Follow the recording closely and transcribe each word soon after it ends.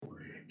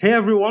Hey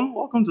everyone,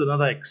 welcome to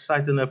another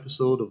exciting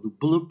episode of the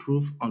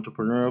Bulletproof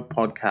Entrepreneurial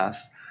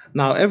Podcast.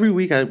 Now, every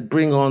week I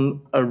bring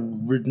on a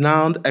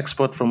renowned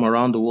expert from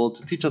around the world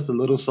to teach us a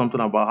little something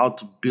about how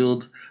to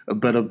build a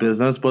better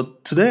business.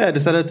 But today I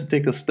decided to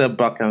take a step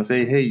back and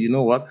say, hey, you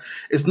know what?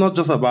 It's not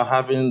just about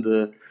having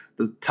the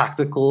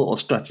tactical or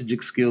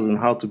strategic skills in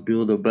how to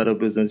build a better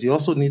business. You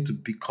also need to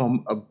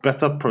become a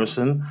better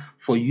person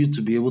for you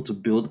to be able to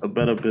build a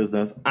better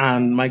business.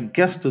 And my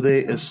guest today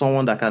is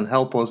someone that can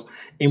help us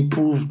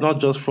improve, not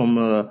just from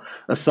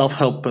a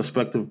self-help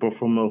perspective, but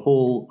from a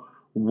whole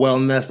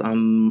wellness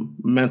and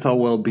mental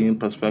well-being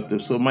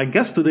perspective. So my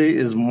guest today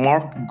is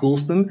Mark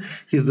Goulston.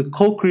 He's the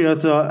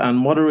co-creator and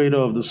moderator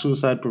of the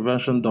suicide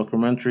prevention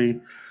documentary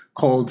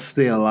called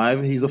Stay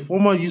Alive. He's a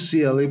former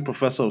UCLA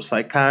professor of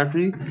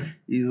psychiatry.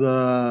 He's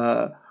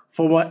a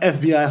former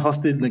FBI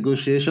hostage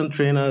negotiation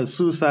trainer, a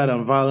suicide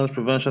and violence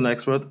prevention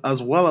expert,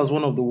 as well as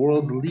one of the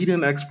world's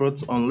leading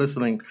experts on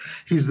listening.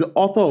 He's the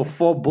author of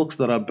 4 books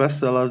that are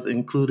bestsellers,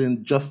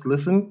 including Just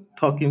Listen,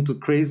 Talking to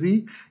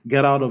Crazy,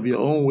 Get Out of Your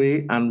Own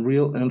Way, and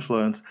Real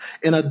Influence.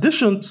 In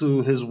addition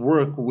to his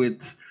work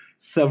with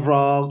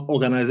several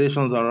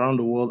organizations around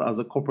the world as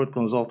a corporate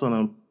consultant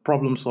and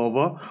problem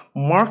solver,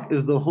 Mark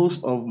is the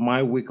host of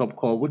My Wake Up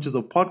Call, which is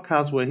a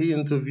podcast where he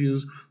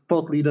interviews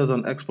thought leaders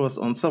and experts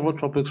on several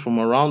topics from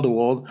around the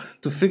world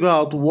to figure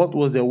out what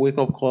was their wake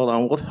up call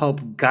and what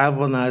helped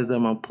galvanize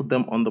them and put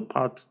them on the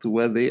path to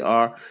where they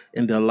are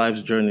in their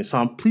life's journey. So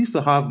I'm pleased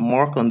to have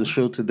Mark on the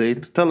show today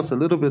to tell us a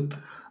little bit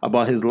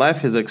about his life,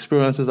 his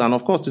experiences, and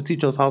of course to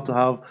teach us how to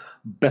have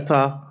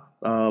better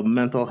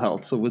mental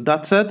health. So with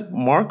that said,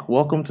 Mark,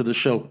 welcome to the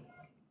show.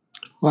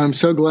 Well, I'm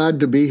so glad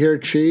to be here,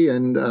 Chi,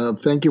 and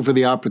thank you for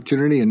the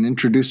opportunity and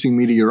introducing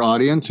me to your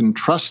audience and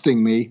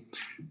trusting me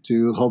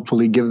to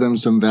hopefully give them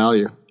some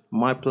value.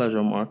 My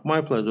pleasure, Mark.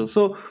 My pleasure.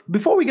 So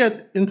before we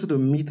get into the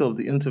meat of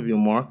the interview,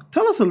 Mark,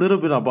 tell us a little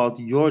bit about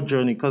your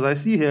journey, because I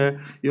see here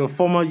you're a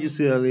former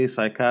UCLA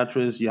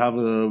psychiatrist, you have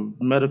a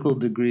medical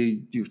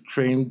degree, you've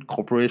trained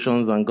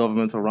corporations and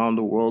governments around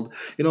the world.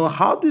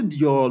 How did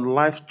your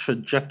life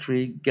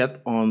trajectory get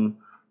on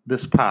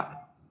this path?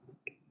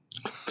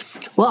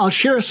 Well, I'll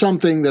share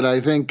something that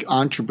I think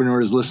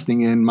entrepreneurs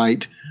listening in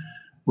might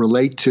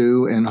relate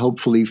to and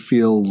hopefully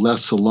feel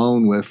less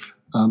alone with.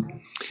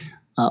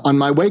 On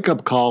my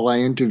wake-up call, I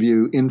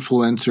interview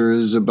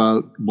influencers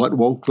about what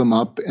woke them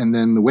up, and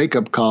then the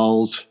wake-up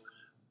calls,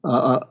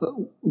 what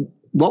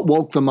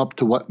woke them up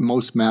to what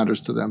most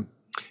matters to them.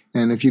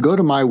 And if you go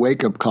to my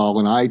wake-up call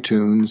in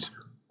iTunes,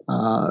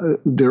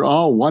 they're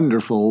all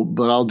wonderful,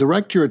 but I'll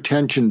direct your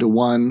attention to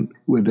one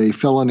with a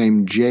fellow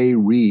named Jay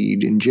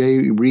Reed. And Jay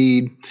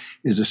Reed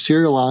is a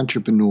serial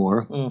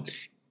entrepreneur,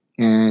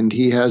 and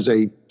he has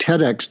a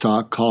TEDx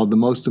talk called The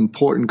Most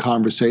Important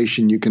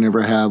Conversation You Can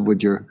Ever Have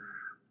with Your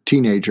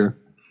Teenager.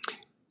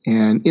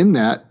 And in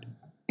that,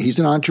 he's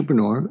an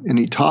entrepreneur, and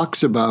he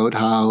talks about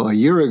how a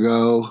year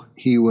ago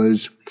he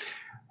was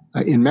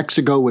in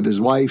Mexico with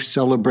his wife,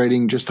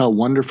 celebrating just how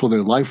wonderful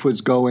their life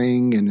was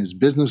going and his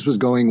business was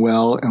going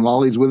well. And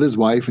while he's with his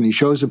wife, and he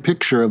shows a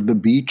picture of the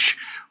beach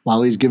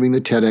while he's giving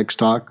the TEDx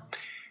talk,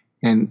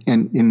 and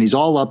he's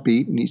all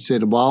upbeat. And he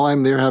said, while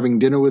I'm there having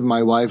dinner with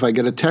my wife, I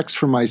get a text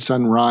from my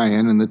son,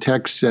 Ryan. And the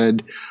text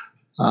said,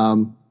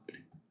 don't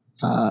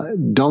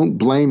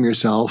blame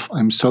yourself.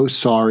 I'm so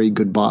sorry.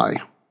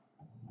 Goodbye.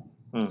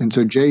 And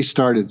so Jay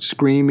started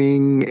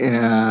screaming,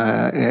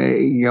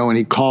 and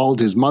he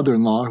called his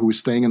mother-in-law who was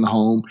staying in the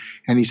home,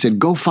 and he said,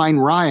 go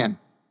find Ryan.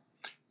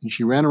 And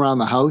she ran around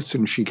the house,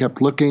 and she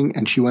kept looking,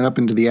 and she went up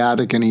into the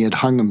attic, and he had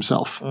hung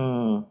himself.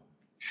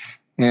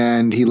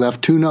 And he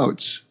left 2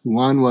 notes.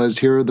 One was,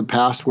 here are the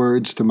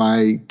passwords to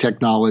my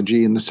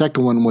technology, and the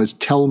second one was,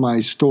 tell my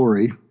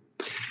story.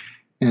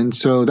 And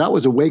so that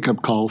was a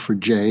wake-up call for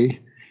Jay,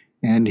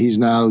 and he's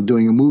now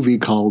doing a movie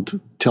called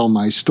Tell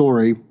My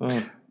Story.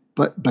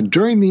 But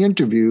during the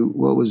interview,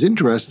 what was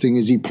interesting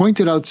is he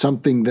pointed out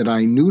something that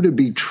I knew to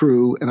be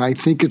true, and I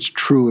think it's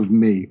true of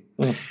me.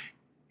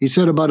 He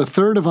said about a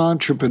third of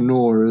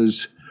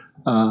entrepreneurs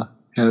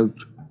have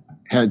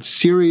had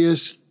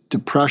serious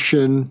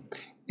depression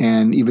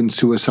and even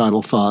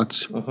suicidal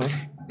thoughts.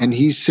 And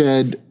he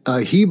said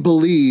he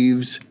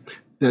believes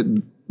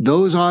that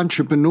those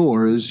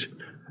entrepreneurs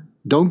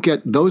don't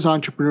get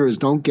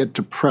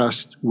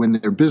depressed when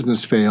their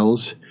business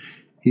fails.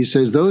 He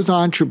says those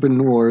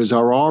entrepreneurs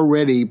are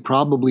already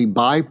probably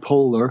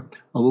bipolar,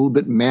 a little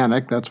bit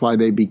manic. That's why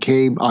they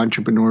became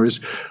entrepreneurs.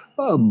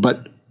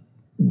 But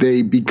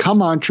they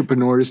become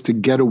entrepreneurs to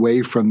get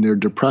away from their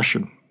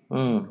depression.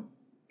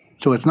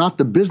 So it's not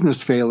the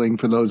business failing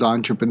for those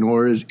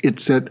entrepreneurs.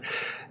 It's that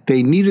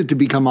they needed to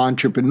become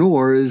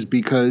entrepreneurs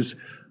because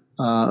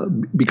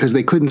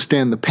they couldn't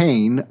stand the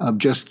pain of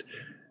just,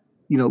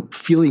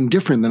 feeling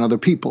different than other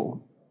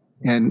people.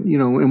 And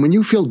when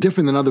you feel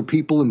different than other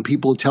people and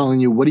people telling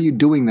you, what are you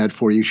doing that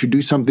for? You should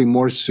do something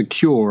more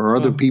secure. Or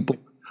other people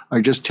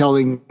are just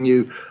telling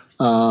you,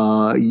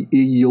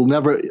 you'll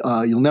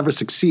never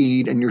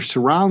succeed. And you're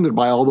surrounded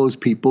by all those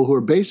people who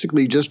are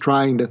basically just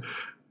trying to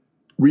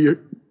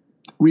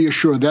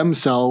reassure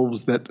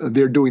themselves that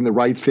they're doing the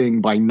right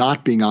thing by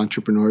not being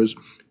entrepreneurs,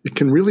 it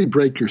can really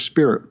break your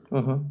spirit.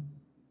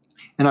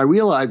 And I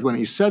realized when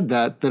he said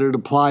that it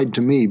applied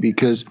to me,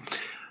 because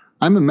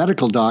I'm a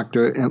medical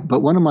doctor,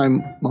 but one of my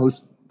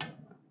most,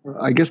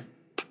 I guess,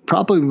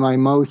 probably my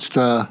most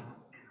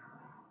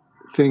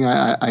thing,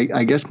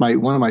 I guess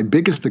one of my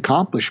biggest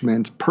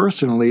accomplishments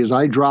personally is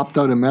I dropped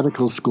out of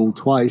medical school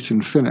twice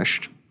and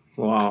finished.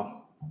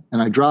 Wow.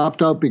 And I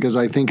dropped out because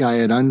I think I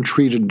had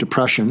untreated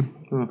depression.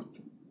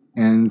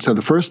 And so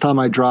the first time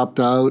I dropped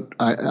out,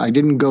 I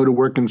didn't go to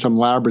work in some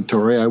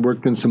laboratory. I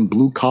worked in some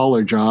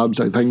blue-collar jobs.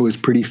 I think it was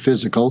pretty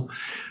physical.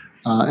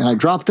 And I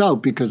dropped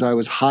out because I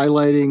was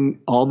highlighting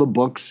all the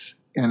books,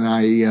 and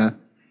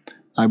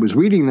I was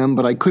reading them,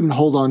 but I couldn't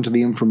hold on to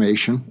the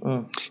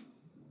information.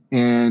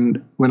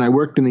 And when I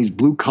worked in these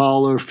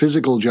blue-collar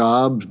physical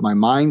jobs, my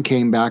mind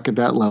came back at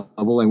that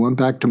level. I went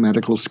back to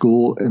medical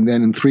school, and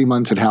then in 3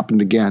 months it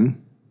happened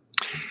again.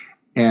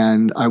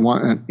 And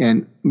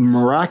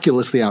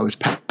miraculously I was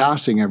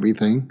passing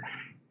everything,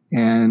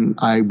 and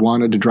I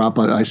wanted to drop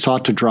out. I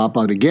sought to drop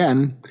out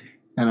again,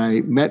 and I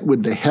met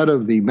with the head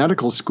of the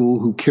medical school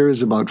who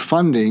cares about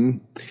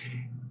funding,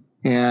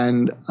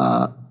 and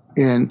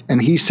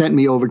he sent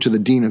me over to the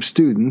dean of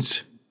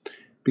students,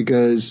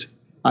 because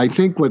I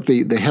think what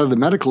the head of the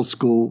medical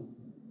school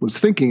was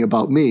thinking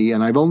about me,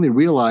 and I've only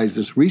realized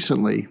this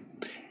recently,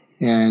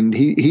 and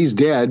he's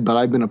dead, but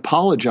I've been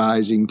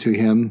apologizing to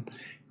him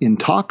in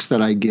talks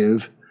that I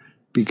give,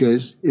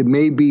 because it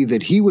may be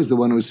that he was the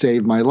one who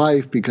saved my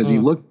life, because he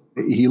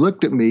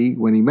looked at me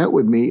when he met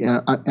with me,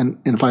 and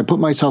if I put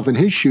myself in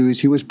his shoes,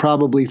 he was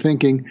probably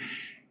thinking,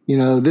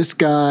 this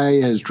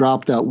guy has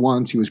dropped out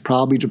once. He was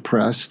probably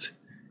depressed.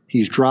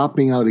 He's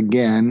dropping out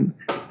again.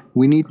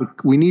 We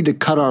need to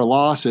cut our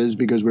losses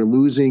because we're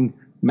losing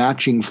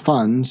matching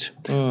funds.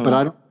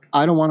 But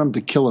I don't want him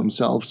to kill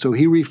himself. So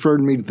he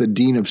referred me to the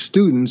dean of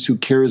students who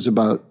cares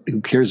about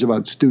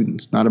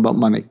students, not about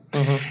money.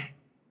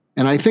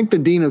 And I think the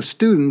dean of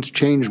students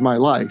changed my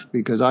life,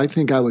 because I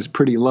think I was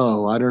pretty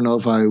low. I don't know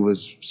if I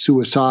was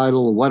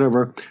suicidal or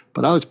whatever,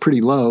 but I was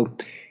pretty low.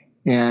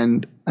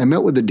 And I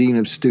met with the dean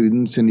of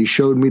students, and he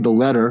showed me the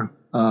letter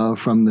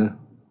from the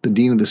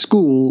dean of the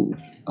school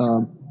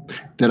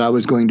that I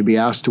was going to be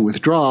asked to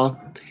withdraw.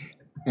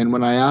 And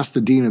when I asked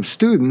the dean of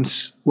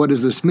students, what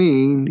does this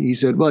mean? He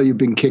said, well, you've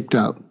been kicked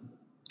out.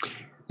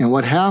 And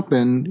what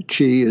happened,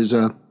 Chi, is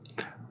I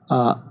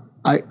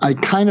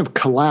kind of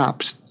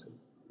collapsed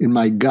in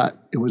my gut.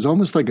 It was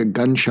almost like a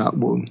gunshot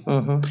wound.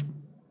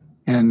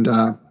 And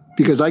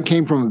because I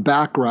came from a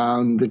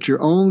background that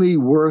you're only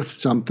worth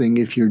something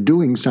if you're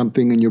doing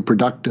something and you're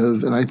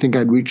productive. And I think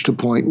I'd reached a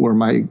point where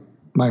my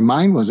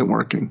mind wasn't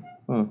working.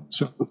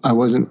 So I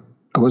wasn't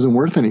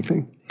worth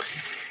anything.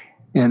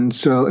 And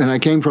I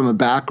came from a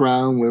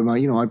background where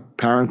my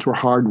parents were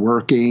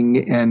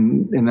hardworking,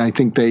 and I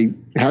think they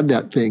had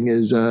that thing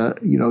is,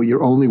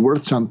 you're only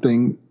worth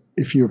something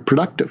if you're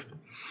productive.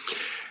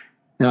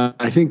 And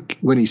I think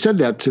when he said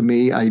that to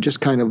me, I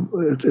just kind of,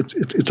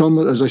 it's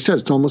almost, as I said,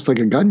 it's almost like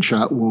a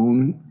gunshot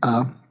wound.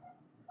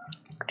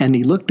 And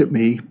he looked at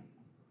me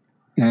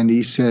and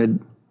he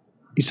said,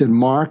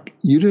 Mark,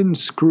 you didn't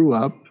screw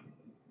up,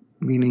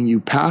 meaning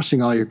you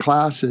passing all your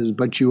classes,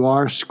 but you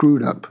are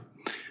screwed up.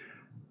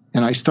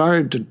 And I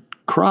started to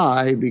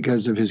cry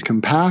because of his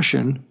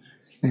compassion.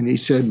 And he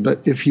said,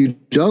 but if you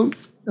don't,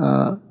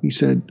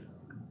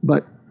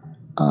 but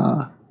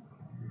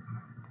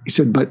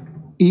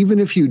even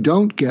if you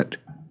don't get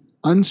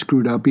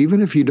unscrewed up,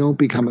 even if you don't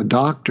become a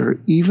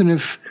doctor, even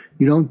if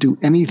you don't do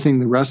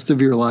anything the rest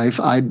of your life,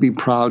 I'd be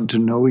proud to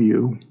know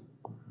you,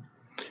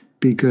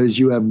 because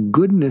you have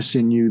goodness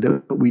in you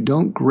that we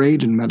don't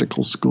grade in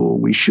medical school.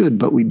 We should,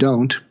 but we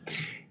don't.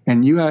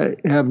 And you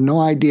have no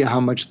idea how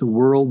much the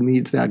world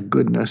needs that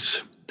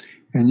goodness.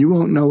 And you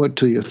won't know it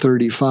till you're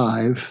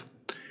 35,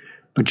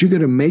 but you're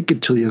going to make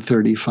it till you're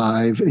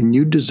 35, and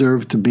you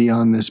deserve to be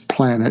on this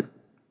planet,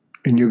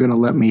 and you're going to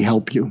let me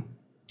help you.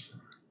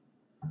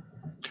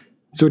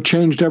 So it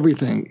changed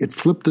everything. It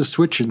flipped the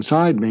switch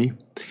inside me,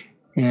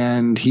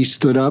 and he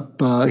stood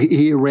up.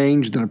 He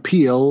arranged an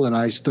appeal, and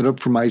I stood up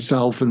for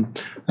myself,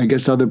 and I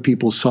guess other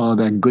people saw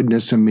that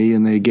goodness in me,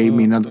 and they gave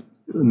me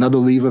another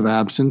leave of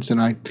absence,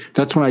 and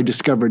that's when I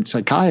discovered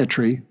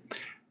psychiatry.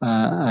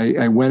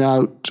 I went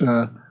out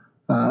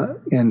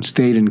and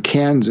stayed in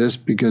Kansas,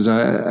 because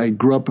I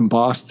grew up in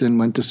Boston,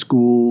 went to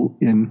school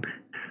in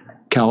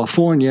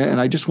California, and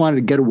I just wanted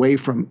to get away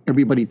from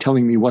everybody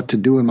telling me what to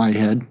do in my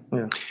head.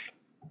 Yeah.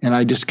 And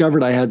I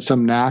discovered I had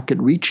some knack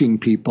at reaching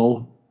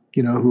people,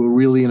 who were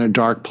really in a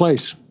dark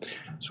place.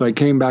 So I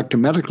came back to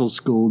medical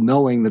school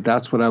knowing that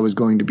that's what I was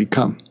going to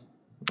become.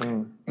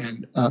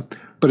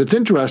 But it's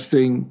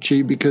interesting,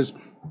 Chi, because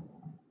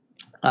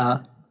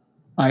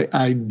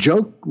I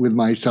joke with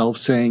myself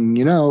saying,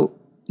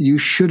 you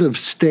should have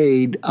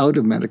stayed out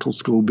of medical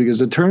school,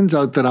 because it turns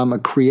out that I'm a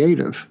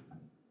creative.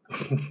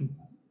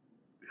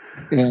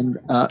 And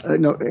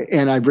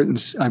I've written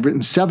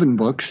 7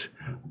 books.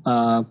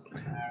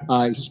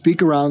 I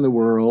speak around the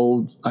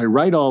world. I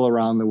write all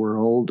around the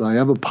world. I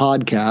have a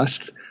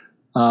podcast.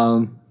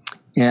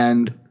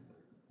 And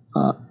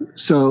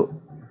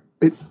so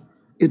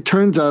it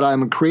turns out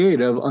I'm a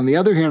creative. On the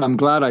other hand, I'm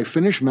glad I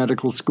finished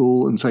medical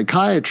school in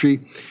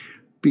psychiatry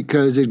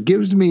because it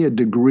gives me a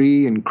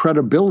degree and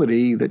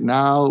credibility that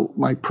now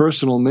my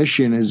personal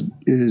mission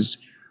is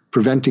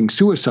preventing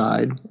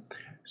suicide.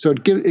 So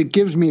it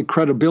gives me a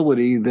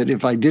credibility that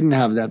if I didn't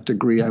have that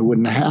degree, I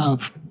wouldn't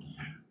have.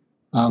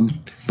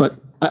 But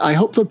I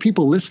hope that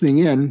people listening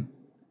in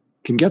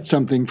can get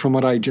something from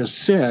what I just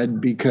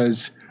said,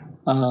 because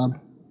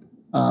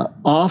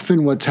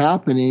often what's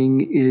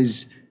happening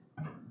is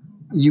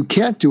you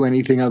can't do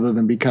anything other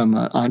than become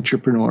an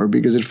entrepreneur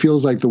because it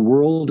feels like the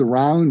world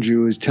around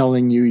you is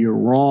telling you you're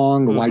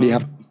wrong, or why do you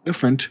have to be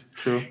different?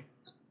 True.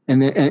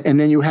 And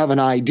then you have an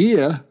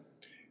idea,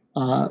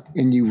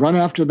 and you run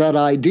after that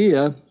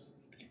idea,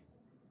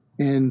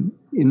 and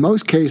in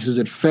most cases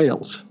it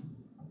fails.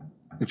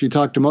 If you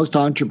talk to most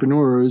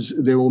entrepreneurs,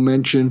 they will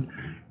mention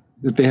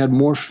that they had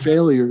more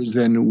failures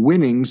than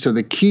winning. So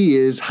the key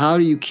is, how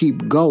do you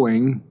keep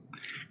going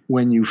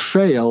when you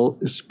fail,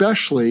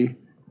 especially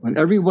when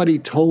everybody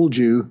told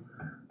you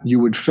you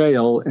would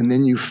fail, and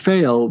then you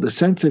fail? The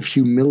sense of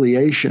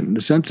humiliation,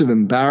 the sense of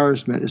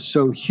embarrassment is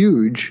so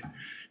huge.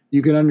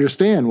 You can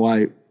understand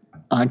why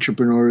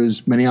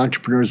many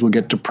entrepreneurs will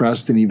get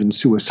depressed and even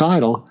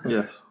suicidal.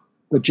 Yes.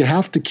 But you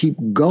have to keep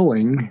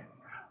going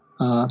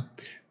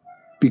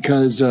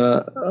because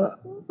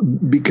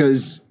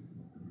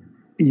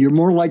you're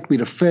more likely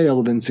to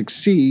fail than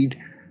succeed.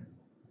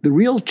 The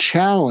real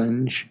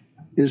challenge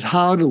is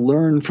how to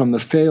learn from the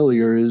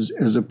failures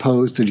as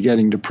opposed to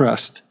getting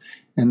depressed.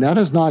 And that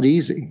is not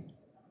easy.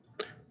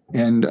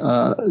 And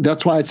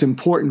that's why it's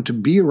important to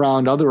be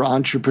around other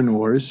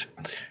entrepreneurs,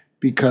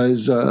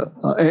 because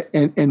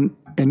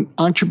and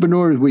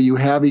entrepreneurs where you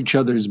have each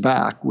other's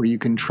back, where you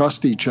can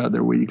trust each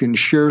other, where you can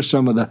share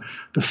some of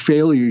the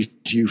failures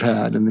you've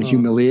had and the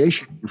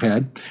humiliation you've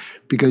had,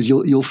 because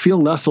you'll feel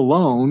less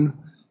alone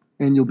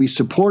and you'll be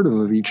supportive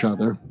of each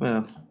other.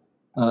 Yeah.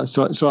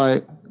 So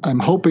I'm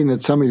hoping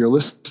that some of your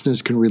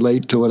listeners can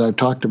relate to what I've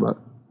talked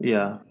about.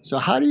 Yeah. So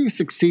how do you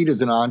succeed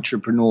as an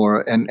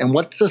entrepreneur? And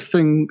what's this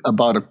thing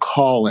about a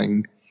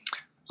calling?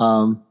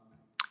 And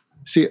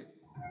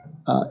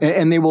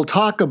they will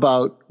talk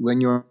about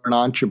when you're an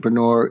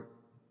entrepreneur,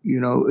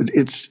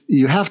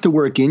 you have to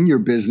work in your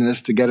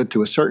business to get it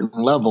to a certain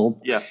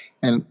level. Yeah.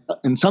 And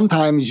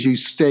sometimes you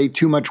stay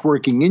too much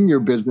working in your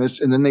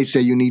business, and then they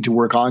say you need to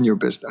work on your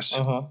business.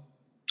 Uh-huh.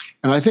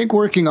 And I think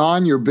working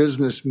on your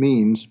business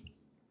means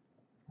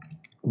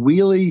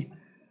really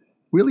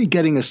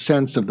getting a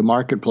sense of the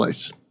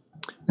marketplace.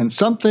 And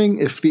something,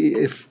 if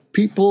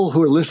people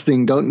who are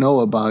listening don't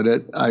know about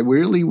it, I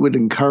really would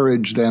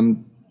encourage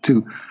them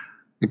to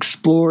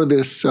explore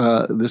this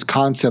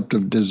concept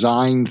of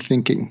design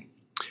thinking.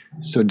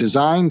 So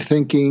design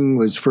thinking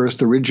was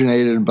first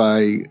originated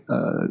by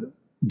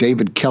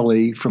David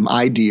Kelly from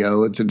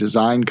IDEO. It's a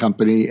design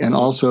company, and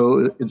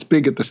also it's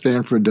big at the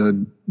Stanford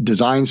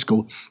Design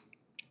School.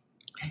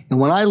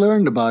 And when I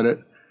learned about it,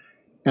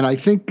 and I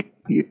think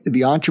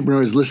the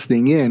entrepreneurs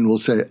listening in will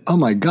say, oh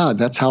my God,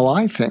 that's how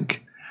I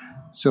think.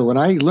 So when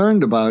I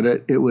learned about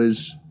it, it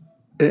was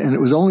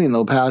only in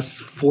the past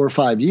 4 or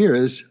 5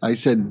 years, I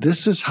said,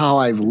 this is how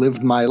I've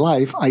lived my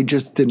life. I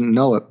just didn't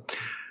know it.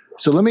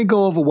 So let me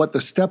go over what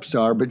the steps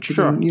are, but you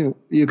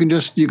can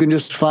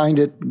just find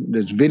it.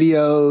 There's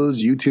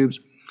videos, YouTubes.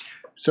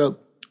 So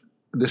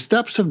the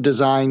steps of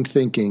design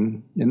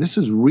thinking, and this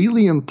is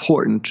really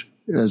important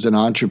as an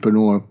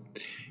entrepreneur,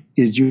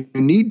 is you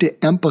need to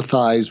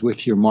empathize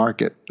with your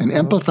market. And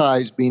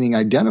empathize meaning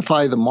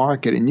identify the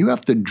market, and you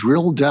have to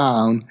drill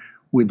down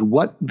with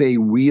what they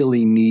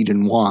really need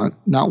and want,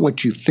 not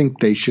what you think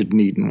they should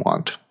need and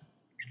want.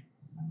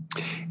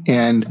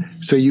 And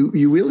so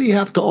you really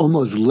have to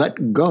almost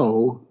let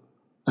go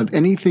of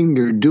anything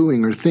you're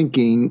doing or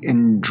thinking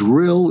and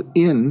drill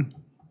in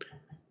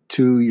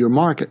to your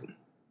market.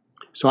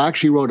 So I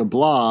actually wrote a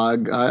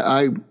blog.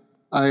 I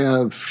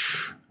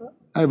have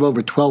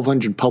over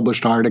 1,200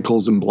 published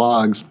articles and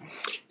blogs,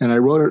 and I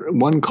wrote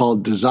one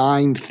called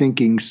Design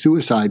Thinking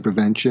Suicide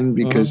Prevention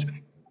because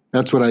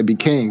that's what I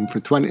became.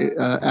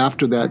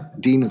 After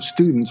that dean of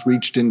students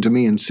reached into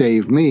me and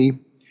saved me,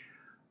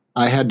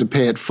 I had to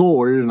pay it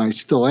forward, and I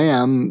still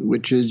am,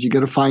 which is you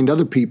got to find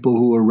other people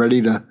who are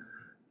ready to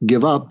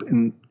give up,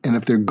 and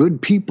if they're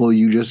good people,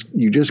 you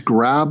just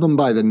grab them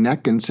by the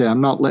neck and say, I'm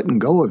not letting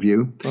go of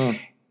you.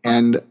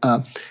 And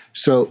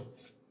so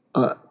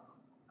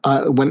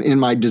when in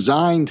my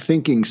Design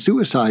Thinking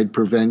Suicide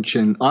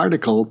Prevention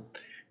article,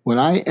 when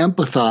I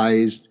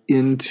empathized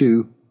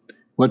into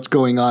what's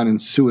going on in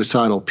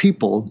suicidal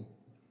people,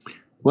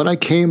 what I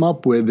came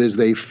up with is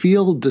they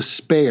feel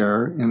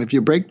despair. And if you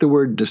break the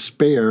word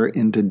despair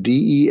into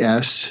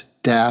DES-PAIR,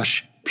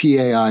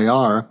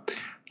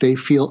 they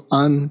feel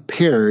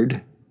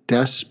unpaired,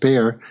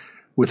 despair,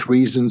 with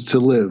reasons to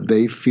live.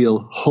 They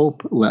feel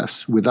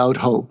hopeless, without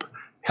hope,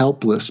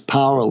 helpless,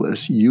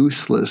 powerless,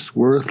 useless,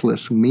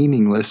 worthless,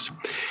 meaningless.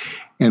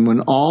 And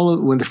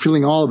when they're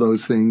feeling all of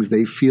those things,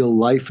 they feel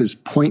life is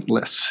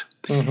pointless.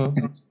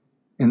 Mm-hmm.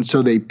 And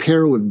so they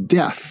pair with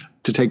death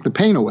to take the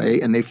pain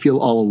away, and they feel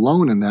all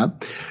alone in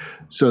that.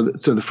 So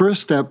the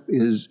first step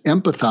is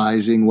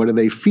empathizing. What are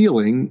they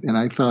feeling? And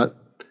I thought,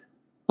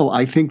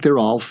 I think they're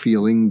all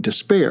feeling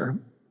despair.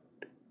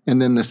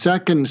 And then the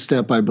second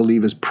step, I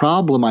believe, is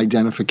problem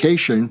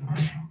identification.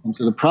 And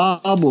so the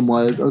problem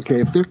was,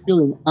 okay, if they're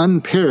feeling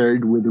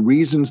unpaired with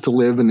reasons to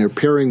live and they're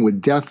pairing with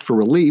death for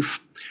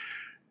relief,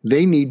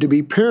 they need to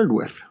be paired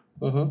with.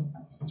 Uh-huh.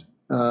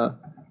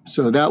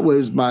 So that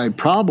was my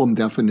problem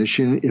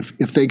definition.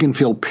 If they can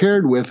feel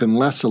paired with and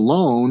less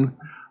alone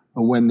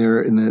when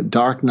they're in the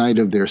dark night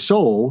of their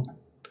soul,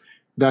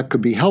 that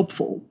could be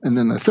helpful. And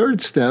then the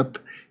third step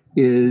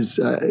is,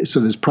 so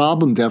there's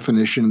problem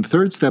definition. The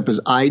third step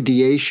is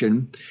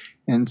ideation.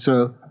 And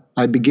so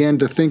I began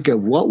to think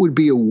of what would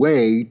be a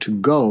way to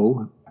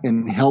go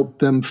and help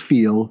them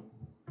feel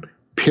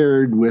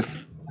paired with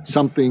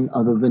something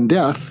other than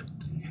death.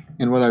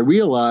 And what I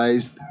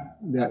realized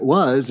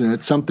and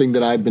it's something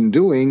that I've been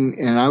doing,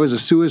 and I was a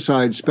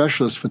suicide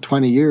specialist for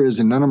 20 years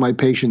and none of my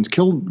patients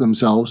killed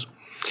themselves,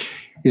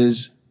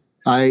 is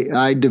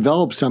I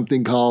developed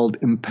something called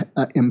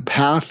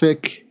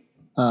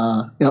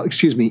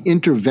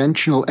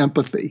interventional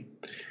empathy,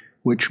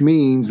 which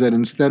means that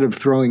instead of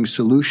throwing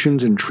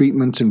solutions and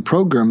treatments and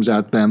programs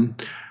at them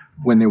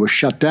when they were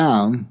shut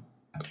down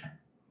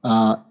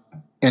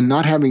and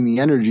not having the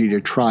energy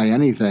to try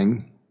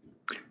anything,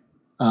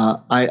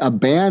 I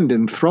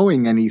abandoned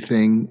throwing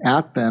anything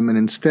at them, and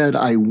instead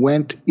I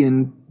learned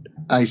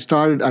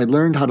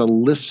how to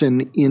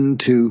listen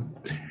into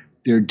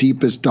their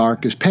deepest,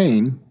 darkest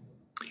pain.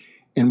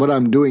 And what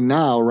I'm doing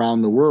now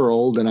around the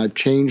world, and I've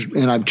changed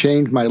my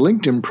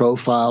LinkedIn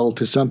profile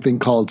to something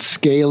called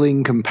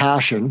Scaling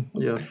Compassion.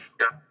 Yes.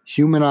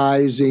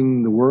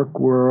 Humanizing the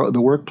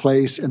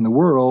workplace and the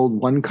world,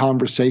 one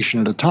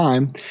conversation at a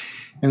time.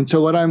 And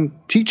so what I'm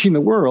teaching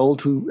the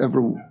world,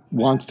 whoever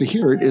wants to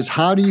hear it, is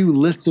how do you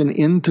listen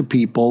into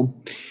people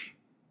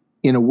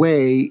in a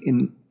way,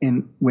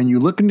 when you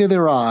look into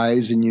their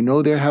eyes and you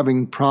know they're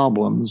having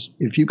problems,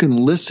 if you can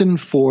listen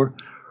for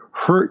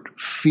hurt,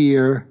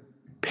 fear,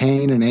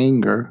 pain, and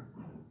anger,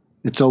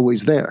 it's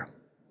always there.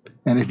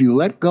 And if you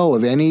let go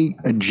of any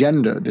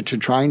agenda that you're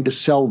trying to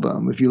sell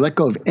them, if you let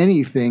go of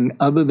anything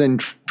other than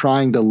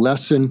trying to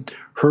lessen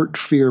hurt,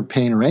 fear,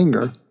 pain, or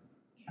anger,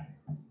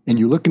 and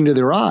you look into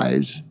their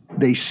eyes,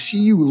 they see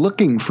you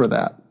looking for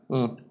that.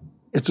 Mm.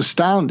 It's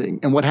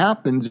astounding. And what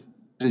happens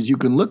is you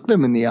can look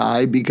them in the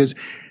eye, because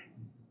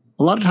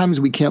a lot of times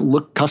we can't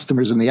look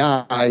customers in the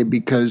eye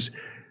because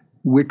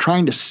we're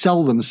trying to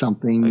sell them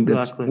something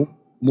that's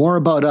more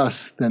about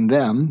us than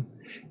them.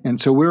 And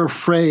so we're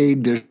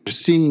afraid they're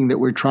seeing that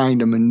we're trying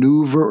to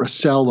maneuver or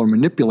sell or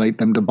manipulate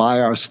them to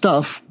buy our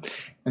stuff.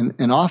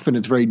 And often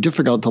it's very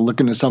difficult to look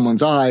into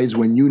someone's eyes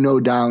when you know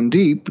down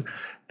deep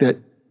that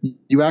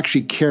you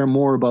actually care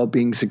more about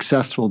being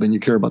successful than you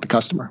care about the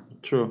customer.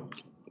 True.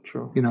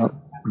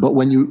 But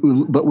when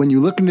you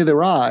look into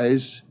their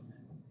eyes,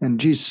 and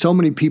geez, so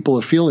many people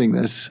are feeling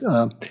this.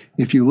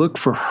 If you look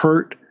for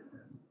hurt,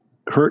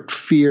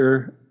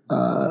 fear,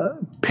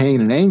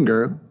 pain, and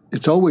anger,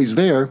 it's always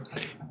there.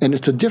 And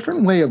it's a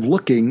different way of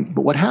looking.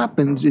 But what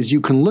happens is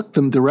you can look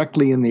them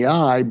directly in the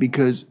eye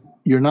because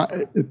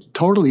it's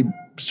totally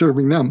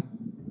serving them.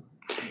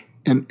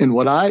 And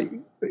what I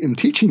am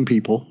teaching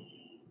people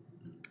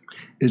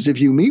is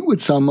if you meet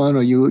with someone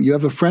or you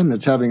have a friend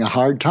that's having a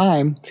hard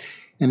time,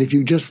 and if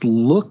you just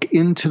look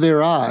into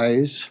their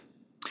eyes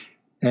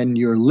and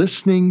you're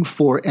listening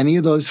for any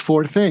of those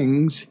four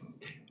things,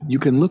 you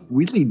can look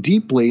really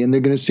deeply and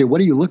they're going to say, what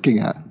are you looking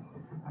at?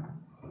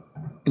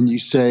 And you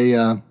say,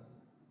 I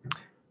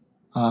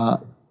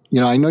know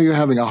you're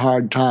having a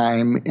hard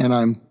time, and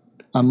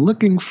I'm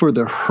looking for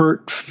the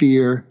hurt,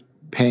 fear,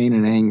 pain,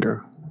 and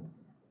anger.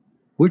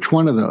 Which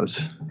one of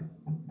those?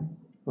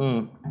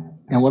 Mm.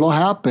 And what'll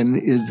happen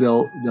is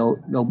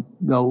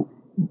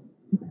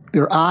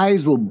their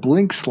eyes will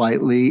blink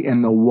slightly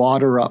and they'll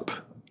water up,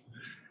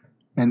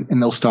 and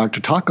they'll start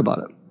to talk about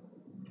it.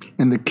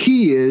 And the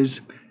key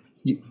is,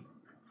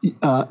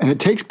 and it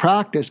takes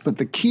practice, but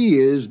the key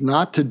is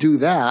not to do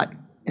that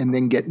and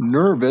then get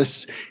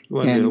nervous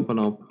and open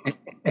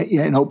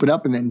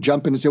up and then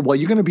jump in and say, well,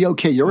 you're going to be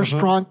okay. You're a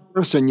strong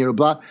person,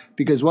 blah.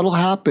 Because what'll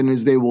happen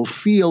is they will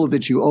feel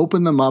that you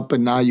open them up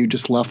and now you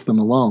just left them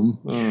alone.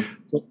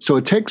 So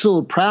it takes a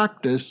little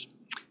practice.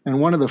 And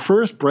one of the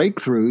first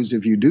breakthroughs,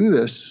 if you do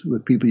this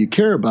with people you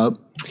care about,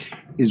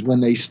 is when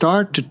they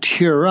start to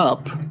tear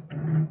up,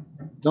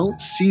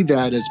 don't see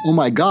that as, oh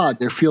my God,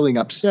 they're feeling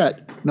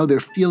upset. No, they're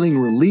feeling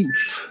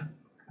relief.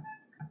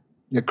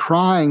 They're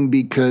crying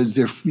because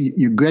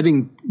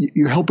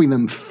you're helping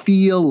them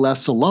feel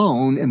less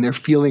alone, and they're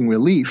feeling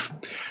relief.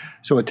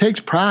 So it takes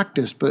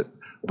practice, but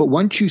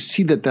once you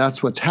see that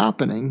that's what's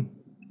happening,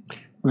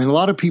 I mean, a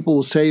lot of people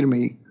will say to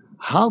me,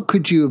 how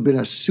could you have been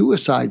a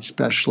suicide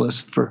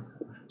specialist for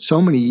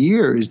so many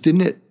years?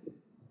 Didn't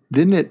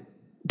it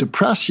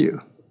depress you?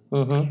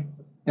 Mm-hmm.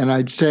 And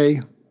I'd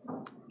say,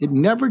 it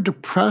never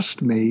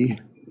depressed me.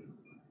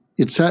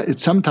 It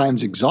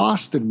sometimes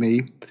exhausted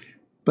me,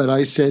 but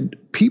I said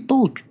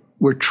people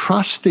were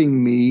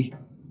trusting me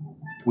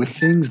with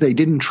things they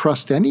didn't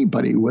trust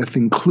anybody with,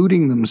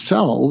 including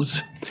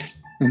themselves.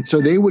 And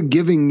so they were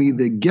giving me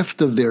the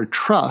gift of their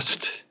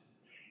trust,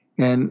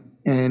 and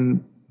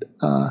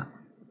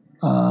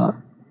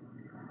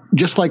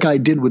just like I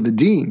did with the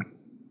dean.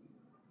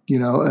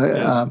 In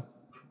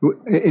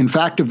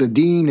fact, if the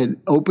dean had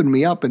opened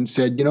me up and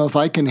said, if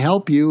I can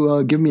help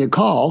you, give me a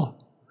call,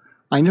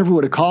 I never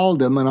would have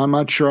called him, and I'm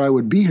not sure I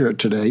would be here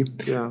today.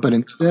 Yeah. But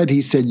instead,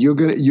 he said, "You're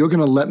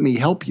gonna let me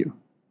help you."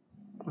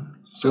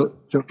 So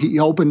he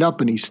opened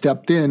up and he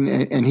stepped in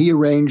and he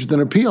arranged an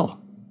appeal.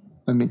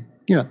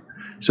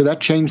 So that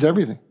changed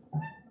everything.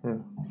 Yeah.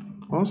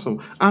 Awesome.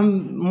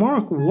 And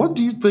Mark, what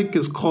do you think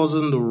is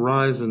causing the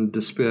rise in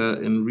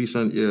despair in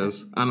recent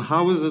years, and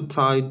how is it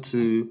tied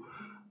to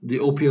the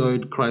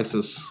opioid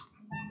crisis?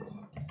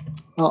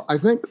 Well, I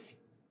think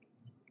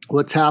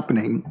what's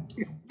happening,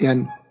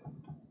 and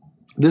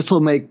this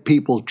will make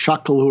people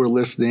chuckle who are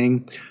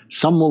listening.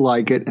 Some will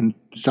like it, and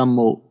some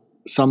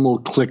will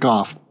click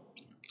off.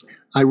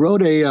 I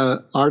wrote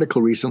a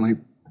article recently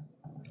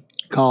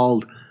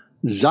called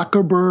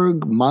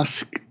 "Zuckerberg,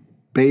 Musk,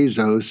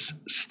 Bezos,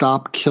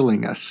 Stop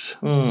Killing Us: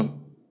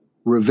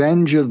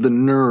 Revenge of the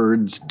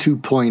Nerds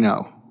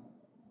 2.0."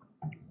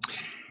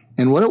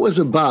 And what it was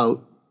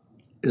about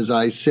is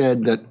I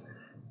said that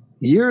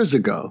years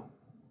ago,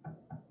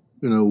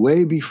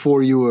 way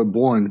before you were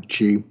born,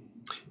 Chi,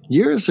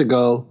 years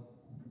ago,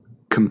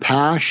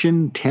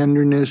 compassion,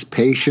 tenderness,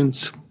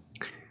 patience,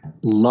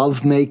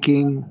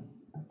 lovemaking,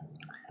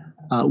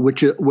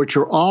 which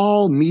are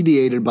all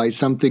mediated by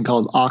something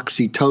called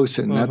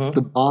oxytocin. That's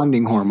the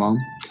bonding hormone.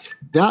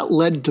 That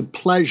led to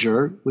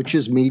pleasure, which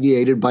is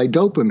mediated by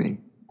dopamine.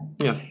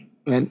 Yeah.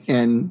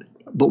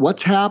 But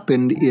what's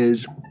happened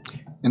is,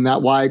 and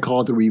that's why I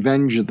call it the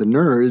revenge of the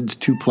nerds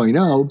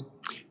 2.0,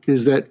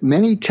 is that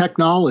many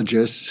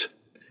technologists,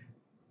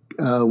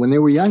 when they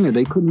were younger,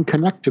 they couldn't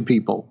connect to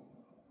people.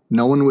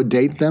 No one would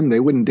date them. They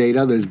wouldn't date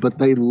others, but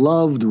they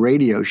loved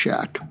Radio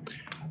Shack.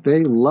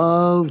 They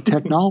loved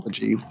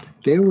technology.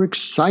 They were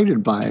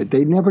excited by it.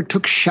 They never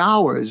took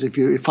showers. If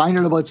you find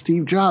out about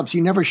Steve Jobs,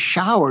 he never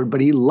showered,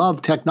 but he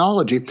loved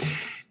technology.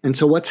 And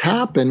so what's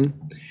happened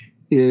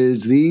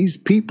is these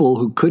people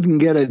who couldn't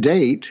get a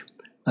date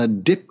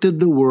addicted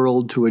the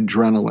world to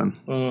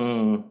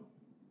adrenaline.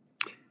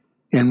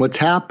 And what's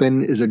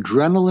happened is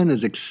adrenaline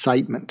is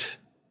excitement.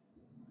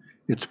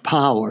 It's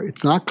power.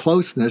 It's not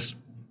closeness.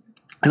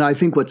 And I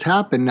think what's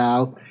happened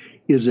now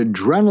is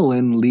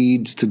adrenaline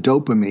leads to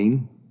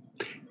dopamine,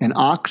 and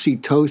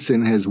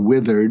oxytocin has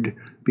withered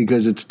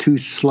because it's too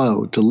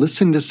slow to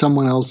listen to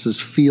someone else's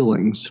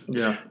feelings.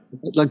 Yeah.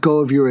 Let go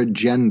of your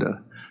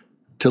agenda,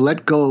 to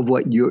let go of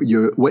what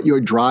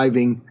you're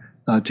driving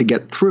to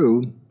get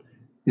through.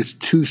 Is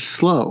too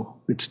slow.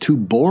 It's too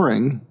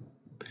boring.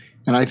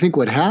 And I think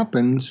what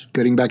happens,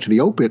 getting back to the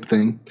opiate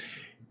thing,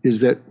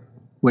 is that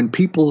when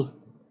people,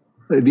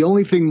 the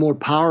only thing more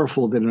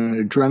powerful than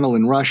an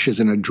adrenaline rush is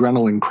an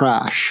adrenaline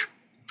crash.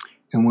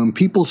 And when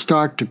people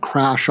start to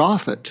crash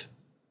off it,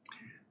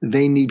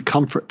 they need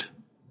comfort.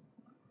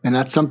 And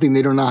that's something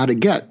they don't know how to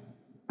get.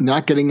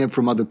 Not getting it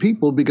from other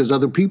people because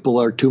other people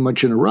are too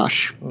much in a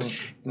rush.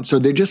 And so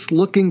they're just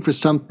looking for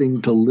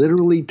something to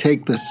literally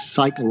take the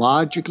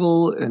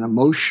psychological and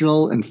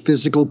emotional and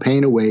physical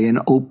pain away,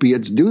 and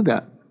opiates do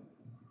that.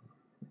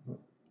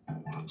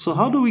 So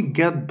how do we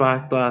get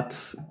back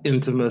that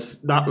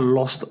intimacy, that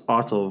lost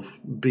art of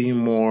being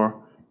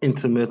more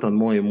intimate and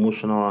more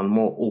emotional and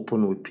more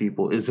open with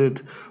people? Is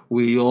it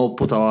we all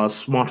put our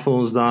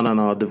smartphones down and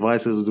our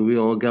devices? Do we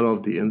all get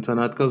off the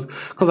internet?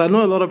 Because I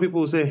know a lot of people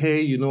will say, hey,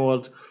 you know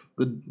what?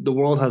 The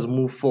world has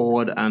moved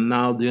forward, and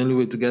now the only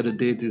way to get a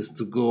date is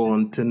to go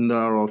on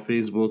Tinder or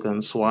Facebook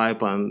and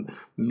swipe and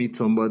meet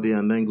somebody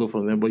and then go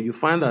from there. But you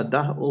find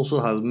that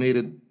also has made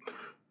it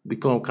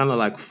become kind of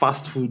like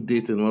fast food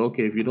dating. Well,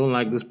 okay, if you don't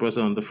like this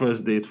person on the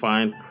first date,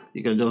 fine,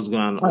 you can just go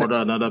and order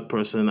another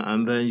person.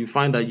 And then you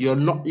find that you're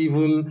not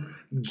even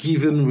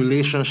giving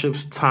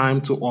relationships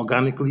time to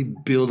organically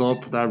build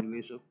up that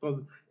relationship,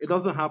 because it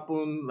doesn't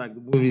happen like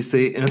the movies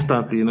say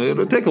instantly.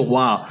 It'll take a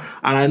while.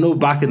 And I know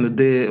back in the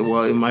day,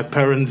 well, in my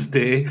parents'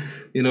 day,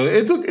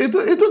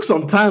 it took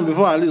some time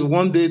before at least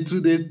 1 day,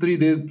 2 days, 3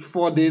 days,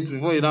 4 dates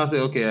before you now say,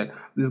 okay,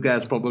 this guy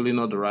is probably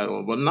not the right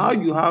one. But now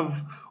you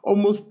have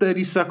almost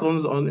 30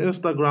 seconds on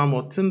Instagram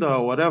or Tinder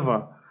or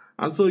whatever.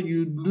 And so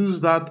you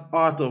lose that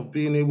art of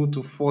being able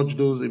to forge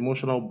those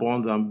emotional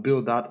bonds and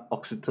build that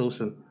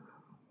oxytocin.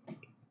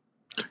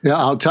 Yeah,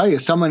 I'll tell you,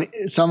 someone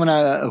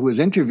who was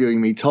interviewing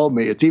me told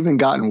me it's even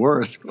gotten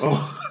worse.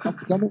 Oh.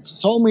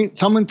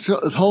 Someone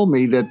told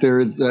me that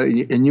there's,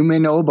 and you may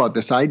know about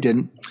this, I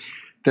didn't,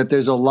 that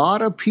there's a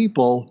lot of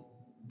people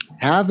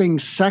having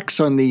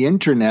sex on the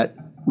internet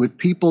with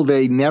people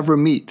they never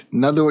meet.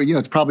 In other words,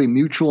 it's probably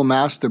mutual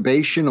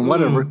masturbation and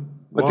whatever,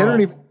 but wow.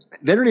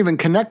 They don't even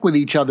connect with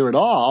each other at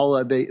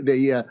all.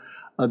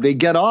 they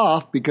get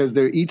off because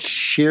they're each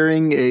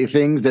sharing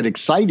things that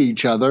excite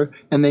each other,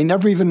 and they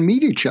never even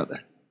meet each other.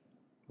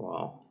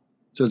 Wow.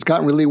 So it's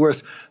gotten really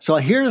worse. So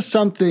here's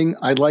something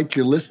I'd like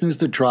your listeners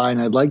to try,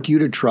 and I'd like you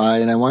to try,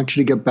 and I want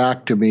you to get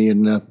back to me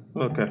and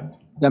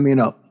let me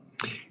know.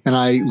 And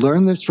I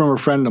learned this from a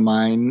friend of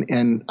mine,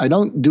 and I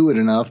don't do it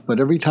enough, but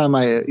every time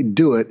I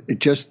do it,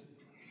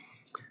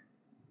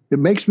 it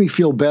makes me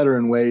feel better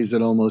in ways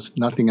that almost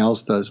nothing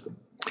else does.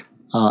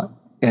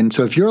 And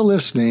so if you're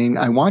listening,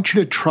 I want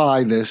you to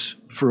try this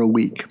for a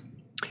week.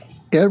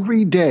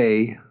 Every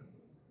day,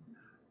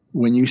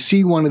 when you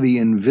see one of the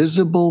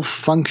invisible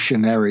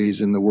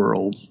functionaries in the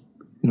world,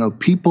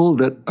 people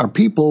that are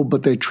people,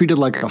 but they're treated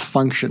like a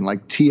function,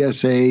 like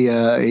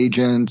TSA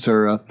agents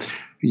or,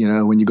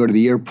 when you go to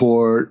the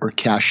airport, or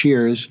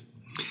cashiers,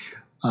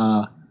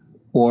 or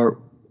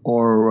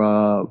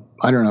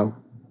I don't know,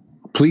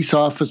 police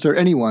officer,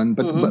 anyone,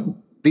 but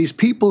these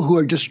people who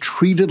are just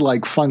treated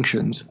like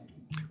functions,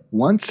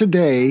 once a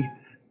day,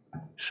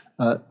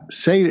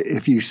 say,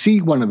 if you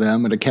see one of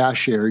them at a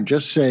cashier,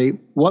 just say,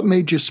 "What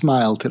made you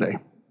smile today?"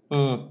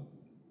 And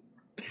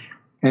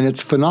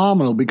it's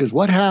phenomenal, because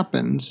what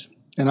happens,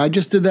 and I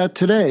just did that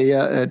today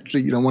at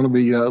one of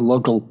the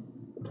local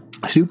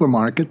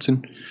supermarkets,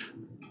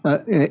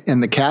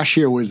 and the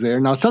cashier was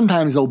there. Now,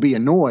 sometimes they'll be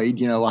annoyed,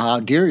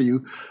 how dare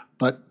you,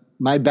 but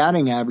my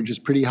batting average is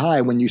pretty high.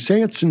 When you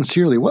say it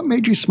sincerely, "What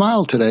made you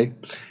smile today?"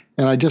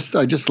 And I just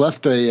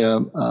left a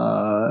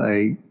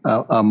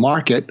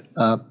market,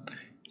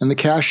 and the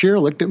cashier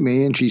looked at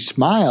me and she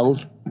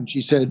smiled and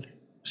she said,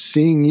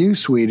 "Seeing you,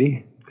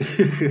 sweetie."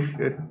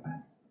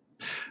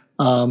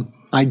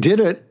 I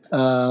did it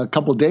a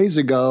couple of days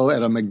ago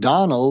at a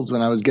McDonald's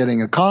when I was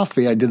getting a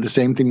coffee. I did the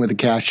same thing with the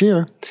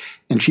cashier,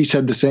 and she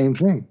said the same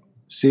thing,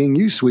 "Seeing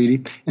you,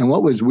 sweetie." And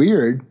what was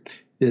weird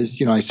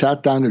is, I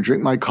sat down to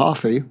drink my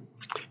coffee,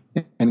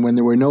 and when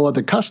there were no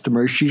other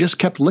customers, she just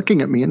kept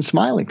looking at me and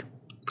smiling.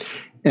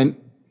 And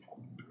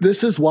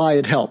this is why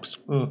it helps.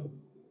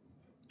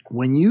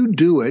 When you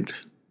do it,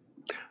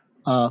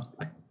 and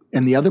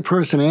the other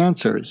person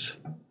answers,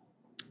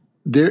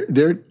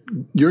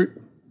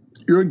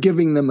 you're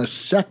giving them a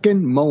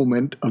second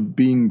moment of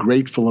being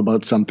grateful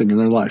about something in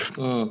their life.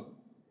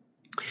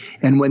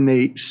 And when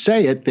they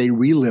say it, they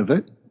relive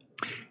it.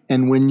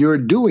 And when you're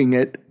doing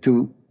it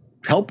to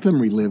help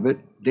them relive it,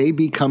 they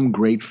become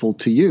grateful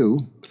to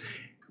you.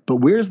 But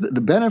where's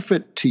the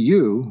benefit to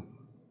you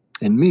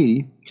and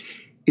me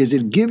is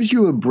it gives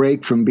you a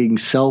break from being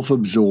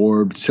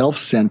self-absorbed,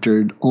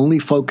 self-centered, only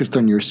focused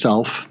on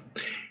yourself.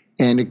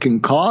 And it can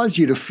cause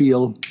you to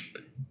feel,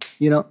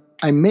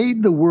 I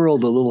made the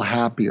world a little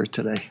happier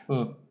today.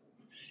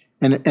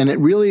 And it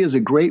really is a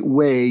great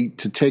way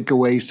to take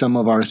away some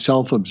of our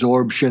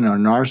self-absorption or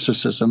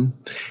narcissism.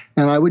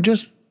 And I would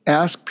just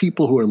ask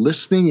people who are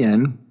listening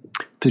in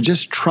to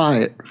just try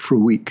it for a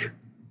week.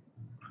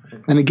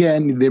 And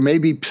again, there may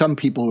be some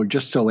people who are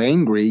just so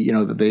angry,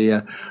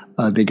 that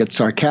they get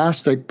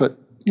sarcastic, but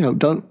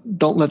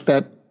don't let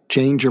that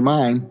change your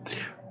mind.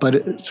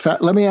 But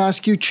let me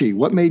ask you, Chi,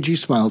 what made you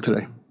smile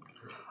today?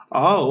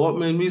 Oh, what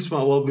made me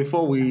smile? Well,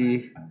 before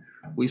we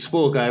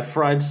spoke, I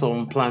fried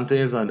some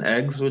plantains and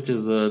eggs, which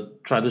is a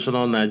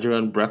traditional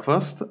Nigerian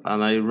breakfast,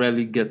 and I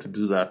rarely get to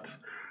do that.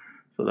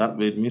 So that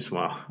made me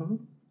smile.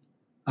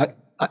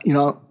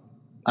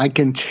 I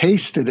can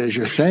taste it as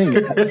you're saying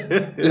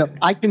it.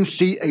 I can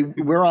see,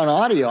 we're on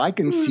audio, I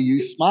can see you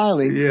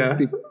smiling. Yeah.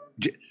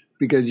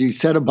 Because you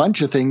said a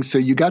bunch of things, so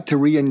you got to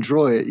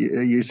re-enjoy it.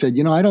 You said,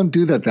 I don't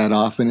do that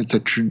often. It's a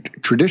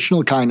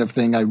traditional kind of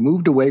thing. I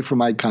moved away from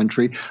my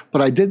country,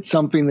 but I did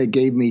something that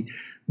gave me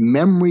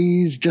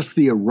memories, just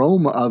the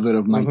aroma of it,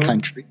 of my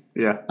country.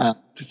 Yeah.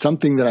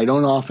 Something that I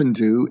don't often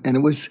do. And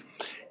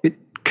it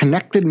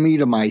connected me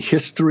to my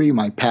history,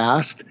 my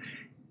past,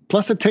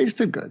 plus it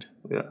tasted good.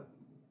 Yeah.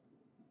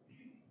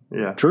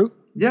 Yeah. True?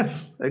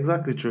 Yes,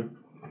 exactly true.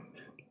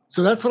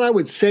 So that's what I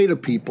would say to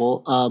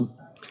people.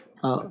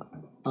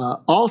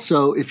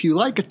 Also, if you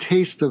like a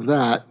taste of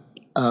that,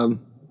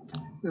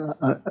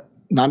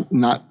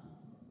 not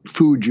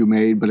food you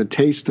made, but a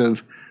taste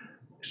of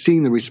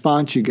seeing the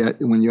response you get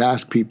when you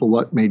ask people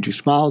what made you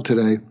smile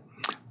today,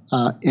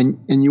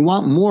 and you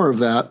want more of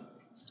that,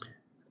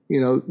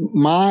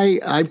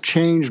 I've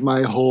changed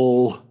my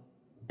whole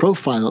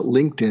profile at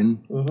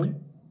LinkedIn,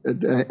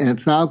 and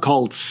it's now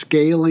called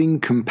Scaling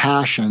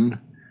Compassion,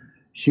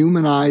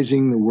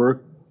 Humanizing the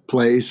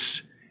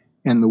Workplace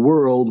and the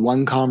World,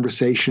 One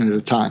Conversation at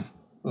a Time.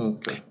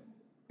 Okay.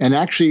 And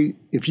actually,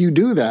 if you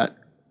do that,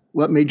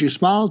 what made you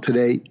smile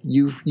today,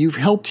 you've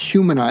helped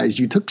humanize.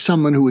 You took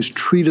someone who was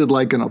treated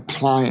like an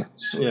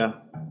appliance,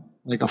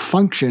 like a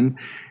function,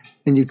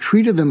 and you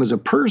treated them as a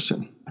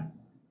person.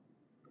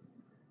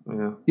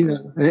 Yeah.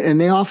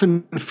 And they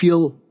often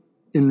feel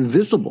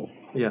invisible.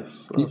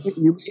 Yes.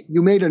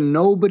 You made a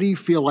nobody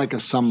feel like a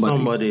somebody.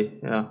 Somebody,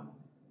 yeah.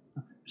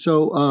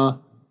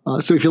 So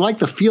if you like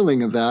the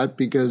feeling of that,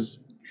 because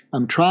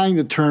I'm trying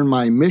to turn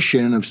my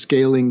mission of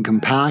scaling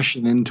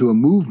compassion into a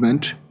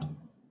movement,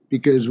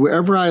 because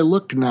wherever I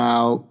look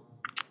now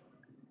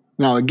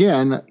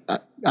again,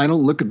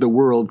 don't look at the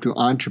world through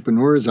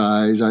entrepreneur's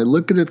eyes. I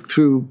look at it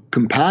through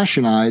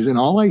compassion eyes, and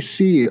all I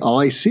see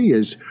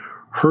is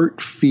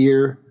hurt,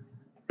 fear,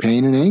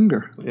 pain, and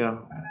anger. Yeah.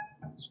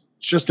 It's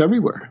just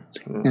everywhere.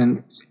 Yeah.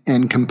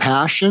 And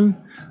compassion,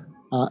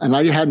 and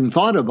I hadn't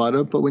thought about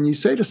it, but when you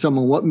say to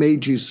someone, what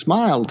made you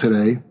smile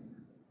today?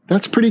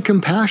 That's pretty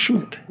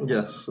compassionate.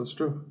 Yes, that's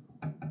true.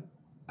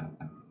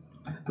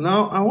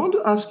 Now, I want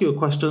to ask you a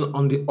question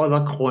on the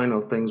other coin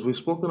of things. We've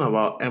spoken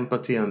about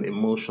empathy and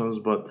emotions,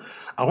 but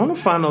I want to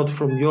find out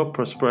from your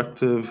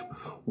perspective,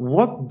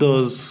 what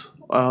does,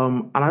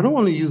 and I don't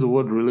want to use the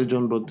word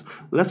religion, but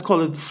let's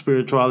call it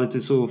spirituality,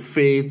 so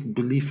faith,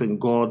 belief in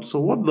God. So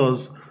what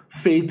does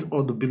faith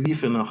or the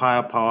belief in a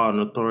higher power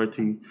and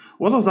authority,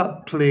 what does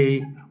that play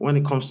when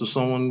it comes to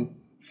someone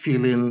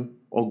feeling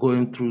or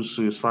going through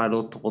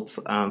suicidal thoughts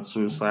and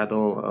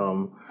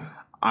suicidal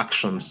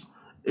actions?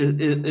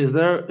 Is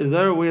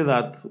there a way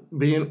that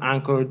being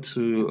anchored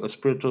to a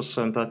spiritual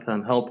center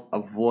can help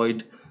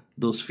avoid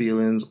those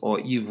feelings or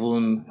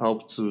even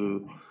help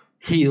to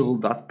heal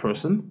that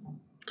person?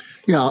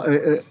 Yeah,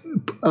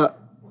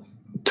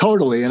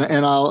 totally.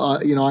 And I'll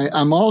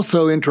I'm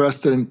also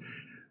interested in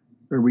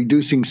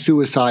reducing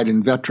suicide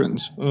in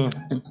veterans.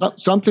 And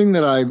something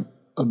that I've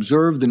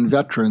observed in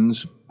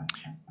veterans,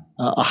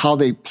 how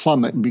they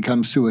plummet and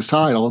become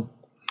suicidal.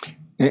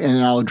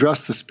 And I'll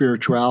address the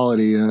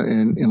spirituality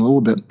in a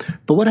little bit.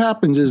 But what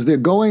happens is they're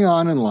going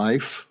on in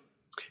life.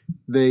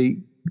 They,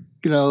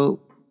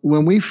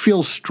 when we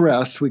feel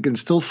stress, we can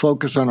still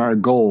focus on our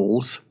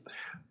goals.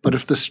 But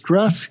if the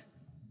stress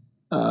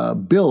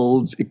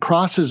builds, it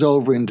crosses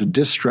over into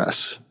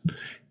distress.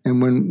 And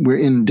when we're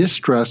in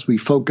distress, we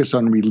focus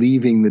on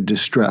relieving the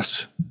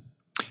distress.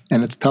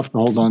 And it's tough to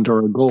hold on to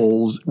our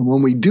goals. And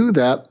when we do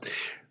that,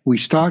 we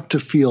start to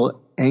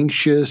feel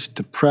anxious,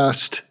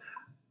 depressed,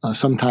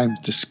 sometimes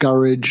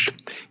discouraged.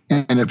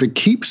 And if it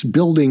keeps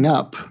building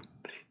up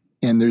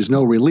and there's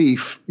no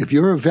relief, if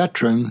you're a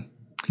veteran,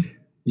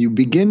 you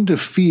begin to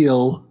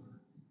feel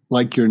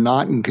like you're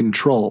not in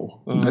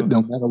control. That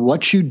no matter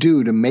what you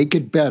do to make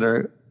it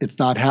better, it's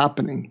not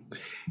happening.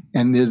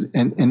 And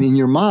in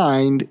your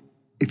mind,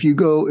 if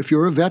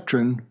you're a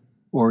veteran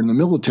or in the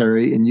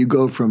military and you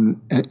go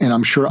from, and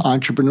I'm sure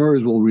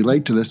entrepreneurs will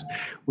relate to this,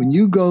 when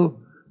you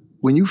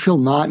feel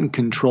not in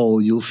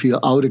control, you'll feel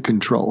out of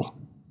control.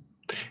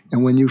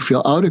 And when you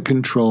feel out of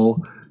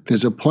control,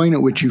 there's a point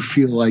at which you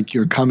feel like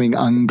you're coming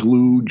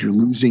unglued, you're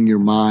losing your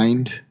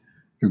mind,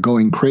 you're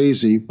going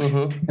crazy.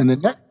 Mm-hmm. And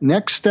the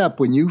next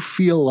step, when you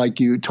feel like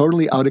you're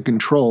totally out of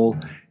control,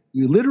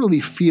 you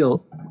literally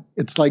feel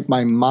it's like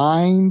my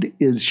mind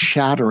is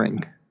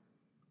shattering.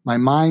 My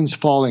mind's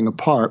falling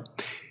apart.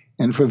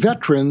 And for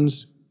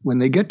veterans, when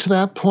they get to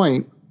that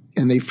point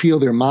and they feel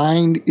their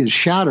mind is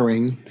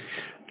shattering,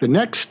 the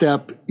next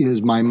step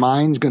is my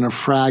mind's going to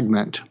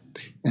fragment.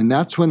 And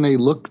that's when they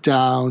look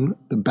down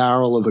the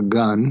barrel of a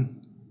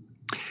gun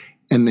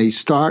and they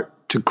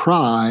start to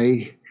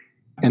cry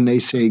and they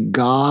say,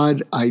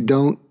 God, I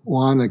don't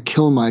want to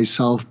kill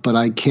myself, but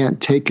I can't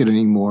take it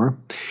anymore.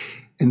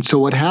 And so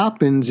what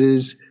happens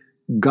is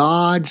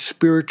God,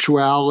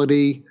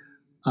 spirituality,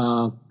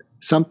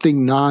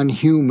 something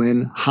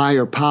non-human,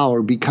 higher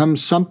power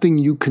becomes something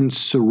you can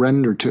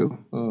surrender to.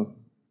 Oh.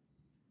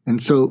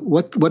 And so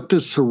what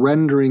does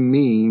surrendering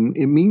mean?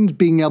 It means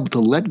being able to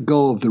let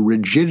go of the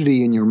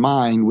rigidity in your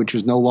mind, which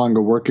is no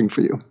longer working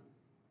for you.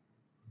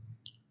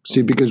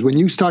 See, because when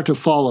you start to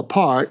fall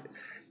apart,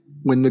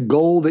 when the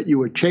goal that you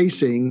were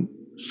chasing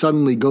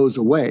suddenly goes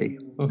away,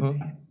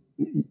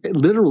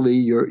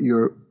 literally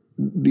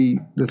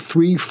the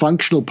three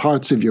functional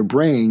parts of your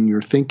brain,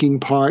 your thinking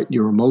part,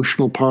 your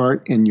emotional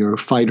part, and your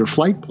fight or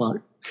flight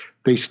part,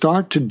 they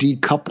start to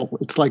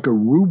decouple. It's like a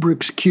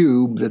Rubik's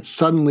Cube that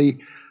suddenly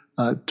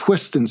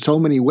twist in so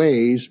many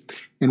ways,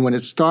 and when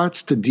it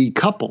starts to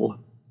decouple,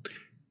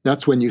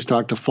 that's when you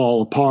start to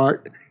fall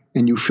apart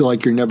and you feel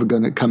like you're never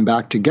going to come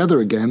back together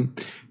again.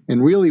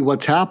 And really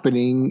what's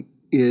happening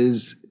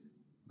is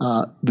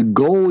the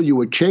goal you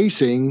were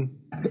chasing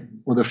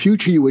or the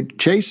future you were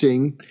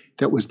chasing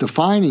that was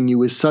defining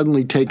you is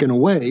suddenly taken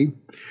away.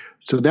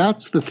 So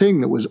that's the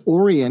thing that was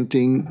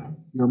orienting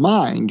your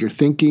mind, your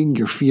thinking,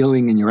 your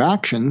feeling, and your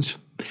actions.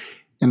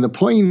 And the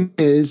point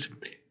is,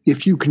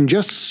 if you can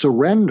just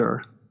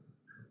surrender,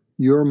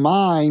 your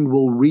mind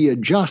will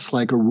readjust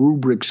like a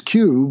Rubik's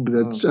Cube.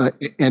 That's and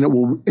it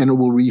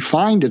will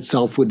refine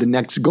itself with the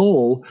next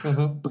goal.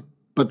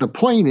 But the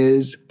point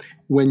is,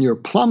 when you're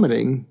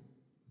plummeting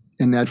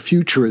and that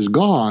future is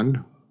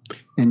gone,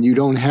 and you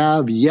don't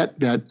have yet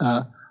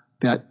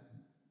that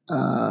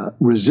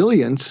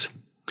resilience,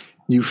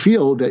 you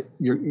feel that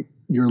you're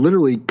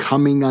literally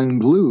coming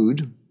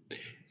unglued,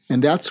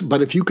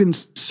 but if you can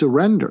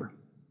surrender.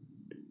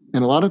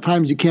 And a lot of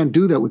times you can't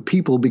do that with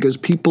people because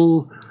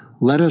people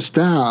let us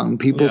down.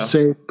 People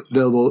say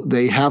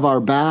they have our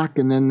back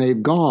and then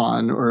they've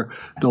gone, or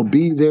they'll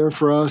be there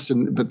for us.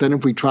 But then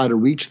if we try to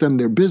reach them,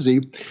 they're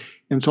busy.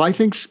 And so I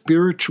think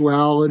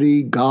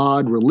spirituality,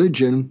 God,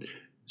 religion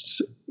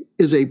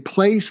is a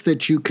place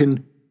that you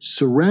can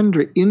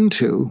surrender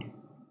into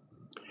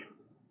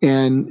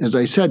And as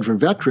I said, for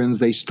veterans,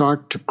 they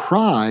start to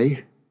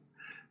cry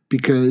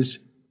because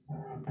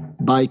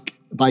by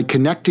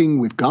connecting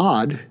with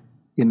God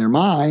in their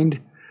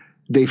mind,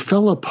 they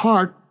fell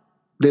apart,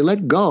 they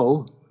let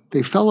go,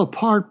 they fell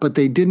apart, but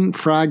they didn't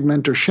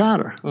fragment or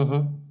shatter.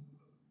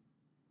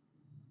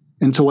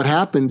 And so what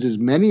happens is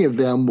many of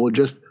them will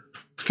just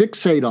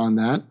fixate on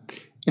that,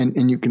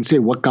 and you can say,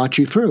 what got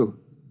you through?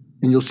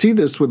 And you'll see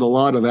this with a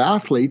lot of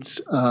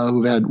athletes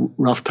who've had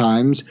rough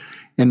times,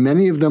 and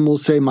many of them will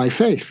say, my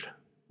faith.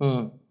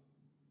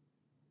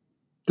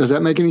 Does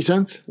that make any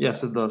sense?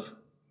 Yes, it does.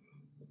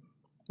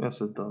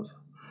 Yes, it does.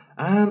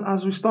 And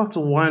as we start to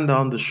wind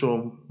down the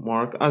show,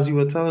 Mark, as you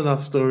were telling that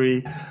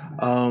story,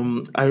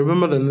 I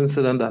remembered an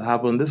incident that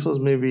happened. This was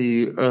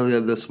maybe earlier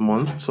this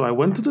month. So I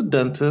went to the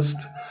dentist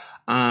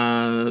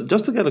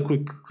just to get a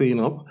quick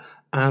cleanup.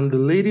 And the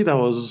lady that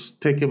was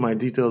taking my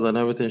details and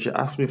everything, she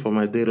asked me for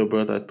my date of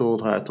birth. I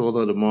told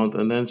her the month,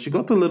 and then she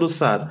got a little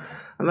sad.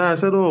 And then I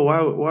said, oh,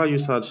 why are you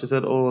sad? She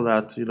said, oh,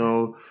 that,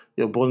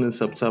 you're born in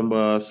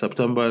September.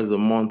 September is the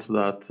month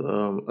that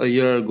a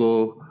year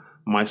ago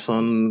my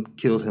son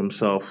killed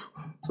himself.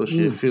 So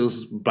she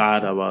feels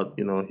bad about,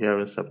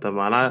 hearing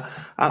September. And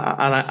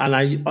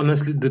I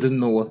honestly didn't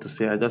know what to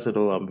say. I just said,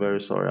 oh, I'm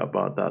very sorry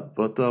about that.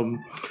 But,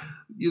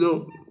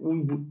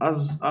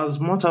 as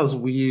much as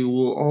we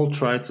will all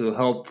try to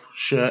help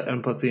share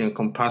empathy and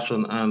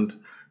compassion and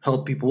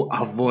help people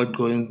avoid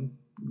going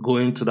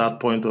to that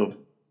point of,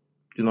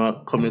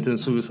 committing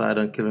suicide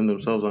and killing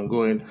themselves and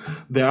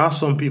there are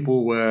some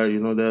people where,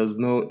 there's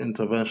no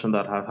intervention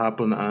that has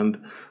happened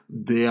and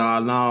they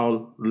are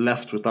now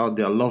left without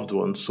their loved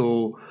ones.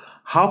 So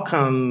how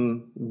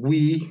can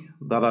we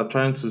that are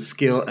trying to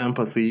scale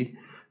empathy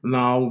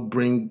now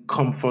bring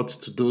comfort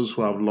to those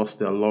who have lost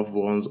their loved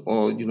ones,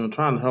 or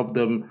try and help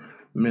them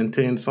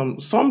maintain some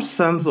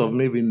sense of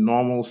maybe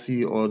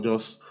normalcy or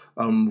just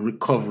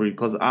recovery?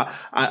 Because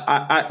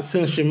I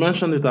since she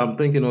mentioned it, I'm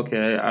thinking,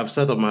 okay, I've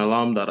set up my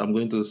alarm that I'm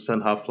going to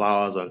send her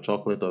flowers and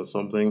chocolate or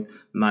something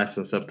nice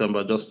in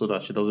September, just so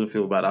that she doesn't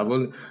feel bad. I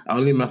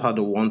only met her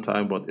the one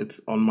time, but it's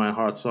on my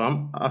heart. So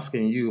I'm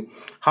asking you,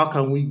 how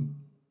can we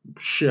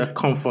share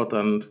comfort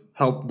and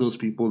help those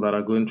people that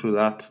are going through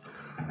that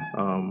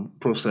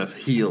process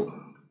heal?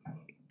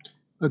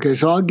 Okay,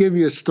 so I'll give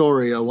you a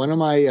story. One of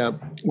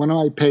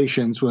my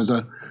patients was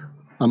a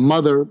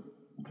mother,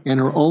 and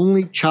her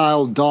only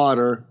child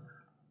daughter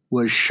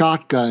was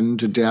shotgunned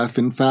to death.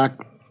 In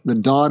fact, the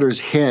daughter's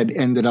head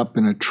ended up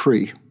in a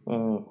tree.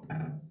 Oh.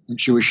 And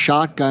she was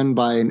shotgunned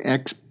by an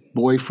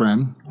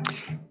ex-boyfriend,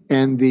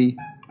 and the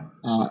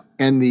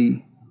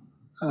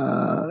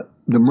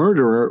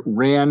murderer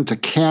ran to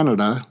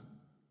Canada.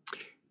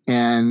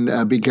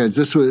 And because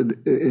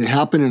it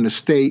happened in a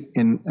state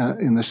in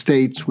the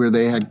States where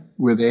they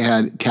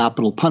had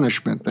capital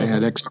punishment, they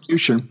had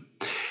execution,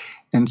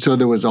 and so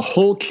there was a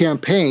whole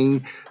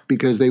campaign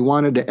because they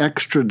wanted to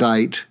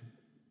extradite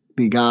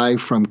the guy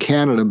from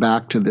Canada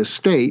back to this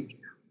state,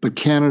 but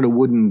Canada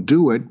wouldn't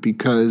do it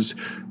because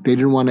they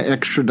didn't want to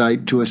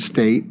extradite to a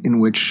state in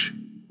which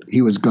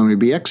he was going to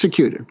be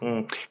executed.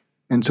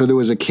 And so there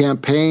was a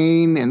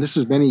campaign, and this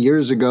is many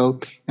years ago,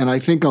 and I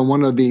think on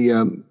one of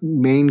the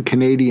main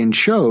Canadian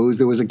shows,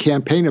 there was a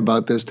campaign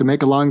about this. To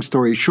make a long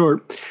story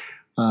short,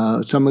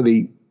 some of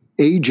the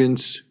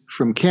agents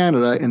from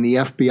Canada and the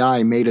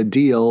FBI made a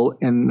deal,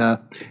 and they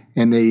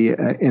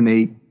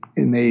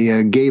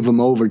gave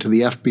him over to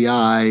the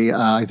FBI,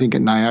 I think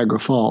at Niagara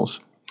Falls.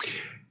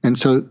 And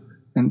so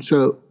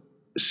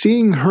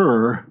seeing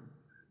her,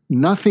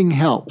 nothing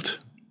helped.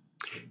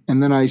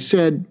 And then I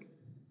said,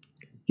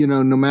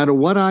 no matter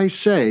what I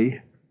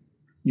say,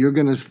 you're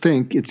going to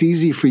think it's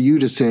easy for you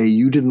to say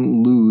you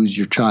didn't lose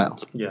your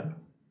child. Yeah.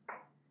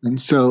 And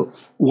so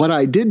what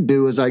I did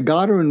do is I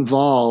got her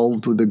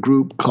involved with a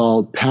group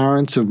called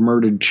Parents of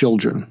Murdered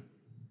Children.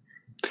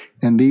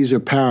 And these are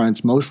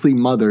parents, mostly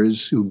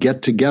mothers, who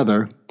get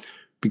together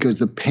because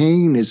the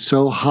pain is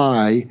so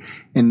high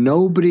and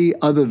nobody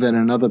other than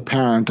another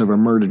parent of a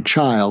murdered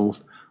child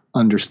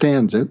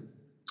understands it.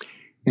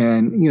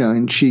 And,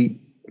 and she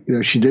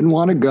didn't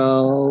want to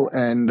go,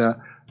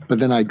 but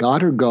then I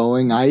got her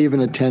going. I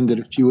even attended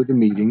a few of the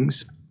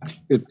meetings.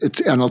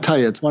 And I'll tell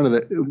you, it's one of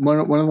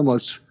the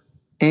most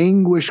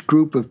anguished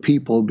group of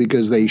people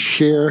because they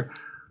share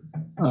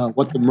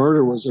what the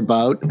murder was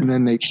about, and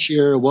then they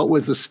share what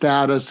was the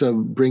status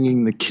of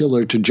bringing the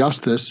killer to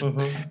justice.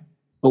 Mm-hmm.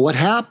 But what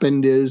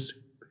happened is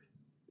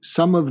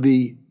some of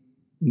the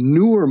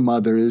newer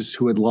mothers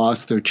who had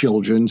lost their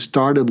children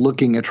started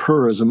looking at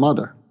her as a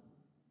mother.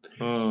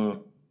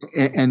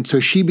 And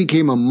so she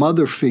became a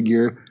mother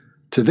figure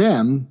to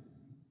them,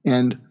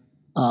 and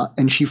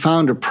she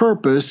found a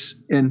purpose,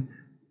 and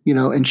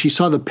she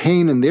saw the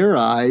pain in their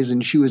eyes,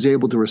 and she was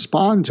able to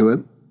respond to it,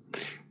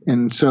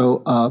 and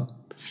so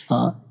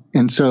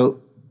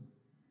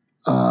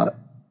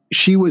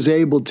she was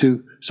able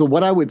to. So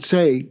what I would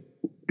say,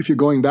 if you're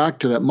going back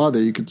to that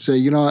mother, you could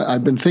say,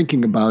 I've been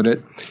thinking about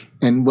it,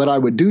 and what I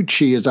would do,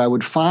 Chi, is I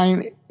would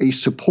find a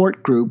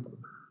support group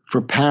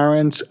for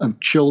parents of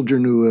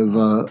children who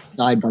have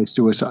died by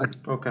suicide.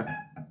 Okay.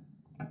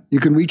 You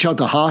can reach out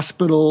to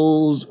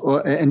hospitals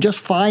and just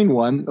find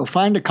one or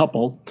find a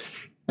couple.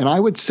 And I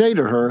would say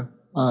to her,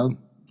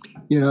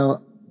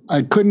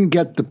 I couldn't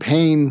get the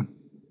pain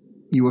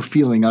you were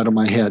feeling out of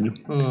my head.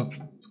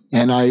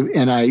 And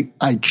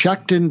I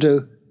checked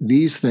into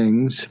these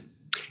things.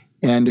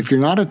 And if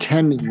you're not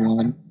attending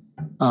one,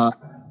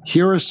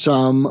 here are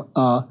some.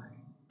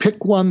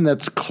 Pick one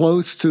that's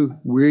close to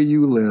where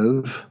you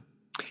live.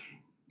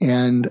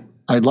 And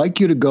I'd like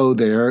you to go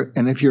there.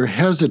 And if you're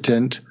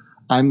hesitant,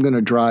 I'm going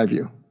to drive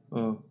you.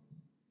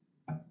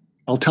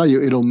 I'll tell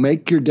you, it'll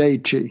make your day,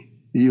 Chi.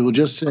 You'll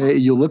just say,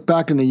 you'll look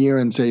back in the year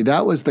and say,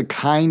 that was the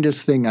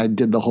kindest thing I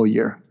did the whole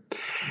year.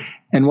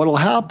 And what will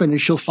happen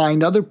is she'll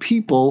find other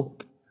people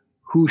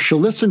who she'll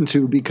listen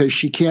to, because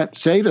she can't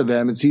say to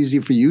them, it's easy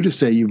for you to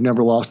say you've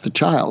never lost a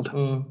child.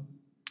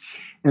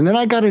 And then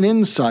I got an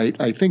insight.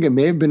 I think it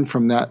may have been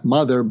from that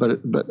mother,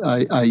 but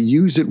I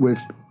use it with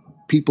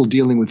people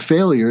dealing with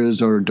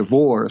failures or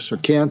divorce or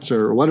cancer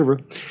or whatever.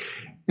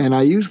 And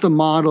I use the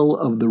model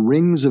of the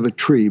rings of a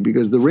tree,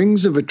 because the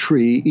rings of a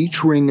tree,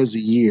 each ring is a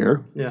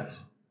year.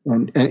 Yes.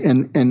 And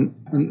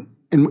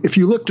if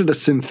you looked at a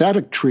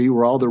synthetic tree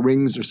where all the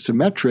rings are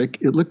symmetric,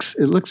 it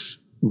looks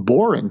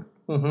boring.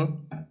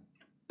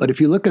 But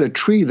if you look at a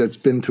tree that's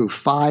been through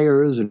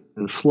fires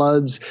and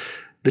floods,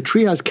 the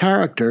tree has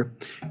character.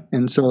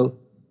 And so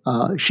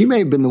she may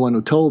have been the one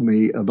who told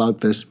me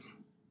about this.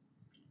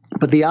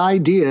 But the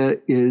idea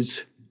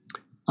is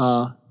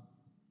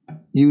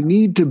you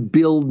need to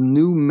build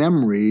new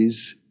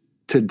memories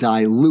to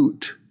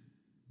dilute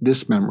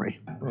this memory.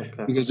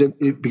 Okay.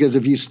 Because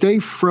if you stay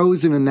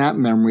frozen in that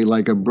memory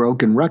like a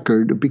broken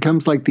record, it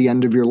becomes like the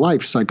end of your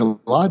life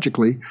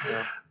psychologically.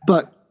 Yeah.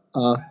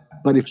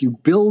 But if you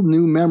build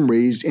new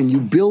memories, and you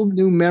build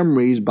new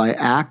memories by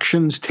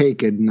actions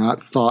taken,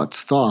 not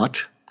thoughts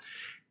thought,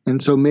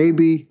 and so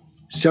maybe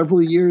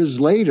several years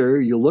later,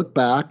 you'll look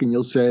back and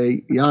you'll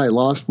say, yeah, I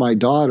lost my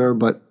daughter,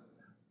 but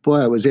boy,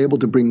 I was able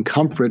to bring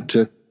comfort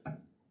to,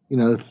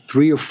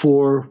 3 or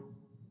 4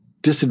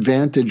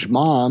 disadvantaged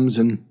moms,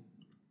 and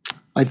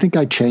I think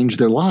I changed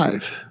their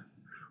life.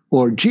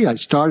 Or, gee, I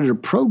started a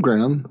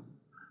program.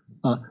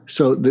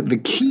 So the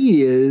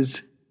key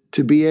is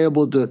to be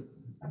able to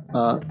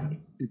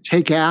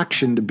take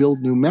action to build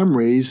new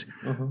memories.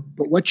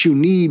 But what you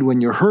need when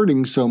you're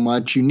hurting so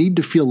much, you need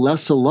to feel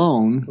less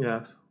alone.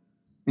 Yes.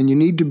 And you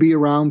need to be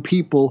around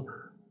people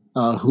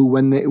who,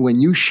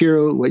 when you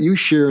share what you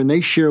share and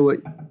they share what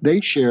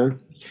they share,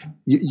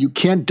 you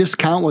can't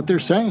discount what they're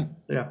saying.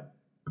 Yeah.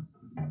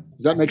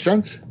 Does that make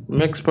sense?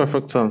 Makes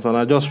perfect sense. And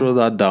I just wrote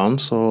that down.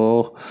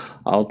 So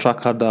I'll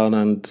track her down,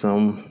 and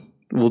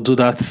we'll do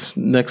that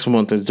next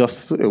month. It's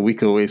just a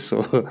week away.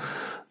 So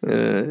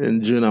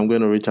in June, I'm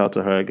going to reach out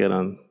to her again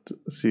and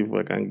see if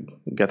I can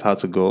get her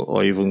to go,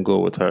 or even go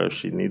with her if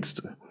she needs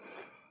to.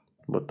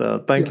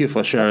 But thank you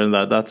for sharing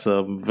that. That's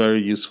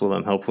very useful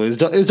and helpful. It's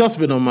just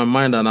been on my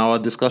mind, and our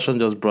discussion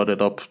just brought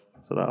it up.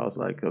 So that I was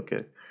like,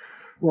 okay.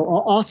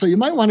 Well, also, you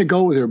might want to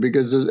go with her,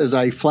 because as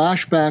I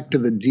flash back to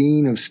the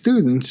dean of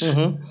students,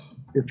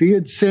 if he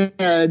had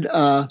said,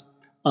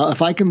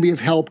 if I can be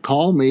of help,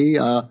 call me,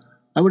 I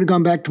would have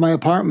gone back to my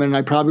apartment, and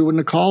I probably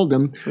wouldn't have called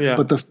him. Yeah.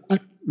 But the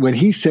fact, when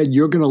he said,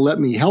 you're going to let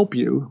me help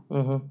you,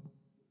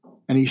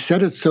 and he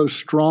said it so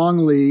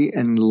strongly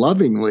and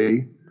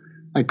lovingly,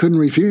 I couldn't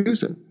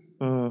refuse it.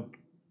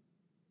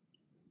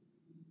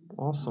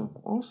 Awesome.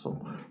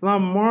 Now,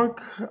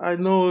 Mark, I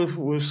know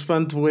we've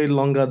spent way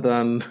longer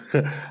than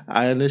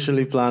I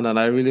initially planned, and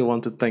I really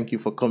want to thank you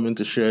for coming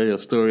to share your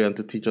story and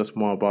to teach us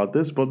more about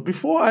this. But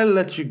before I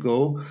let you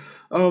go,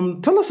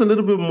 tell us a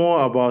little bit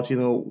more about,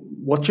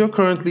 what you're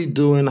currently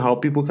doing, how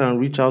people can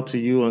reach out to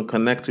you and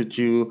connect with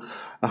you,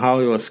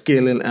 how you're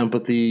scaling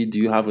empathy. Do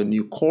you have a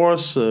new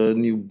course, a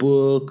new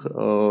book,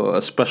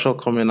 a special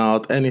coming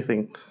out,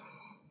 anything?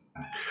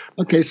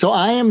 Okay, so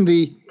I am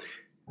the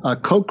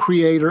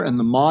co-creator and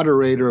the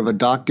moderator of a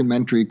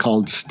documentary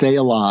called Stay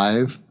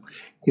Alive.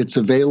 It's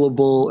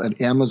available at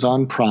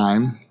Amazon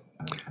Prime.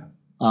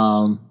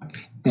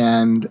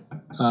 And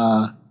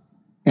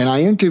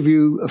I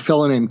interview a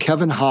fellow named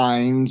Kevin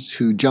Hines,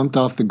 who jumped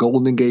off the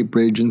Golden Gate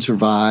Bridge and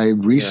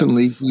survived.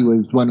 Recently, yes. He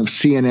was one of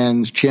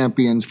CNN's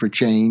champions for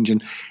change,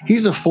 and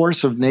he's a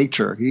force of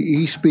nature.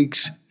 He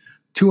speaks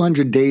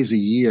 200 days a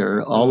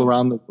year all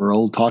around the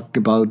world, talking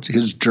about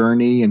his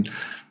journey, and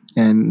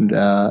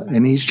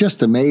he's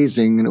just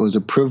amazing, and it was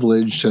a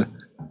privilege to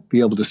be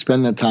able to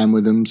spend that time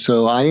with him.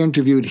 So I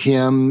interviewed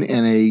him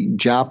and a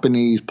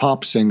Japanese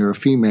pop singer, a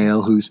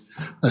female, who's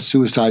a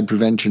suicide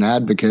prevention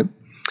advocate.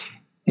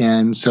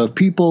 And so if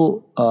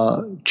people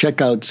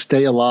check out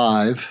Stay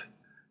Alive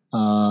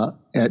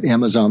at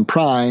Amazon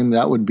Prime,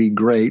 that would be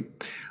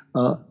great.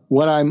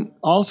 What I'm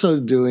also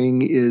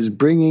doing is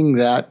bringing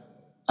that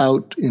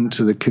out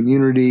into the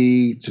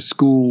community, to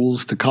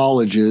schools, to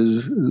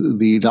colleges,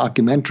 the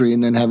documentary,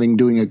 and then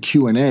doing a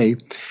Q&A.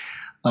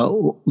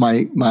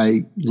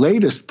 My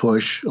latest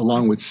push,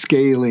 along with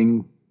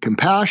scaling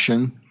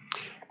compassion,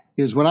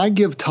 is when I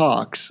give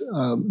talks,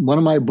 one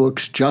of my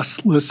books,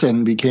 Just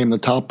Listen, became the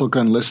top book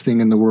on listening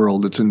in the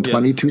world. It's in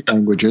 22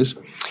 languages.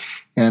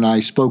 And I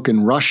spoke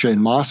in Russia, in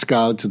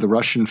Moscow, to the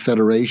Russian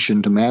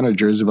Federation, to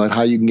managers about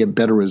how you can get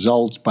better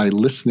results by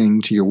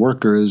listening to your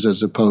workers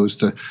as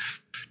opposed to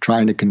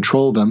trying to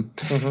control them.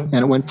 And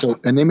it went so,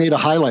 and they made a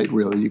highlight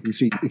reel. You can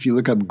see, if you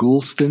look up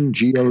Goulston,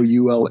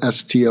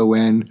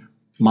 Goulston,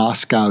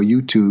 Moscow,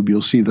 YouTube,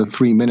 you'll see the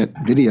 3-minute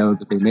video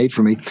that they made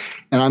for me.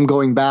 And I'm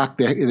going back,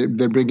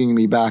 they're bringing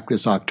me back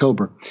this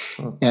October.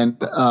 And,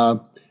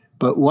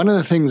 but one of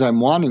the things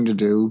I'm wanting to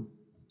do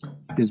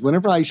is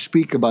whenever I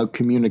speak about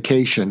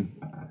communication,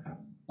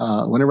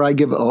 whenever I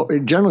give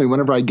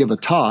a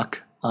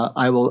talk,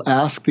 I will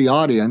ask the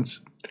audience,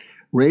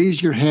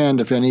 raise your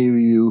hand if any of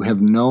you have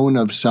known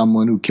of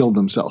someone who killed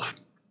themselves.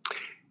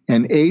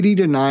 And 80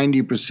 to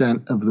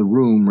 90% of the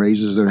room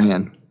raises their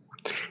hand.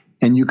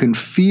 And you can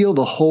feel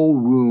the whole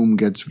room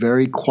gets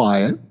very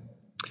quiet.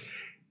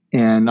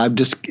 And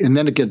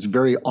then it gets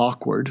very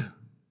awkward.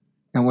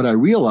 And what I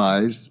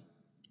realize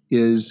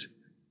is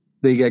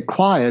they get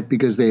quiet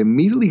because they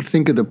immediately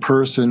think of the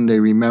person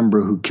they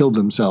remember who killed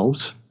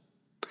themselves.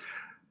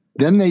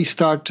 Then they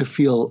start to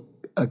feel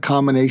a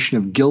combination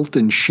of guilt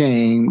and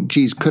shame.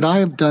 Geez, could I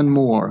have done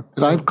more?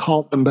 Could I have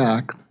called them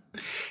back?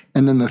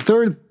 And then the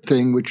third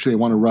thing, which they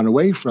want to run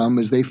away from,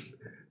 is they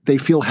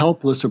feel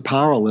helpless or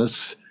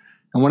powerless.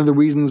 And one of the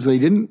reasons they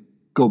didn't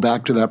go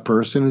back to that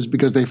person is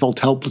because they felt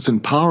helpless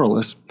and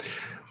powerless.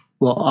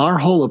 Well, our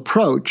whole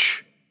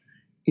approach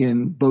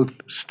in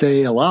both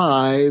Stay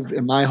Alive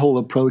and my whole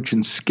approach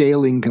in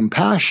scaling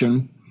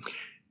compassion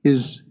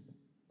is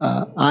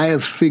I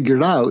have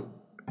figured out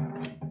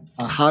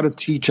how to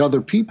teach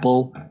other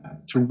people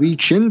to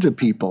reach into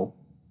people.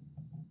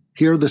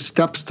 Here are the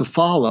steps to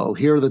follow.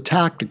 Here are the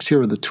tactics. Here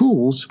are the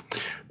tools.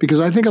 Because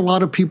I think a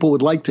lot of people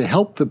would like to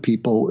help the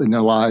people in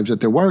their lives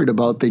that they're worried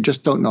about. They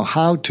just don't know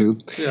how to.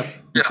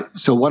 Yes.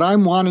 So what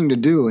I'm wanting to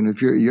do, and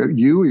if you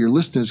or your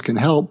listeners can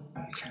help,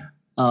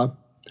 I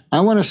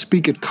want to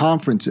speak at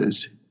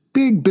conferences,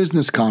 big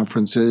business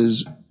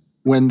conferences,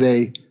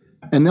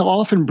 and they'll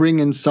often bring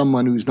in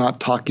someone who's not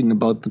talking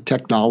about the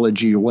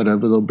technology or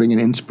whatever. They'll bring an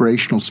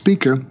inspirational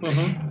speaker.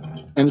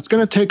 And it's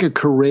going to take a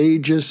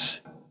courageous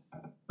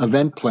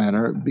event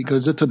planner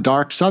because it's a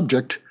dark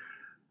subject.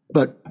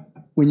 But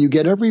when you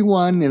get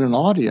everyone in an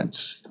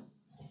audience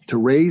to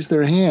raise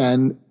their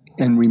hand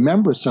and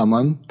remember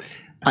someone,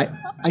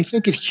 I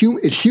think it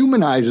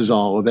humanizes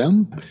all of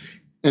them.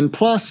 And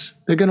plus,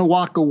 they're going to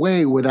walk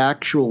away with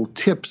actual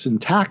tips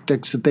and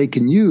tactics that they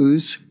can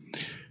use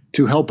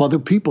to help other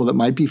people that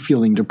might be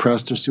feeling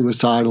depressed or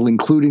suicidal,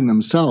 including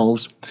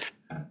themselves.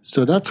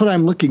 So that's what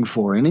I'm looking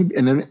for.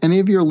 Any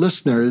of your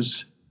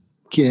listeners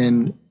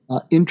can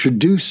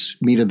introduce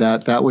me to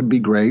that would be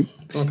great.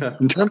 Okay.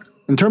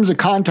 In terms of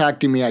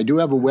contacting me, I do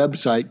have a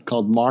website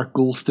called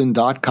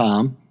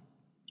markgoulston.com.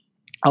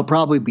 I'll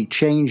probably be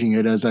changing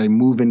it as I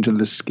move into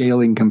the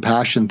scaling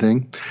compassion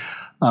thing.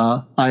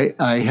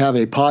 I have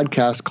a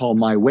podcast called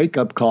My Wake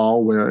Up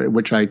Call,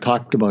 which I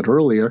talked about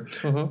earlier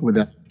with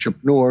an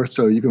entrepreneur.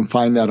 So you can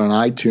find that on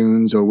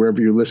iTunes or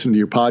wherever you listen to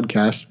your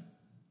podcast.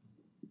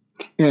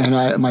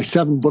 And my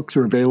 7 books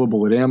are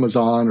available at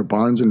Amazon or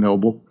Barnes and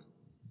Noble.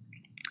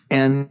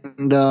 And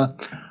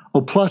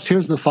plus,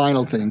 here's the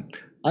final thing.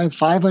 I have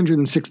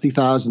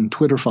 560,000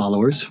 Twitter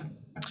followers,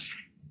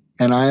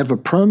 and I have a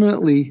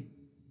permanent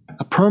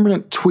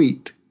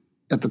tweet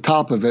at the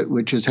top of it,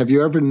 which is, have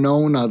you ever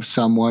known of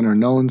someone or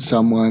known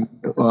someone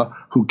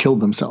who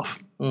killed themselves?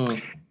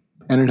 And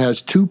it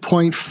has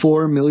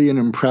 2.4 million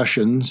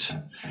impressions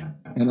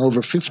and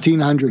over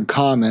 1,500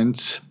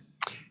 comments.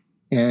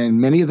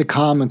 And many of the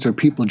comments are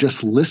people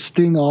just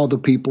listing all the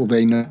people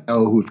they know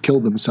who have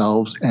killed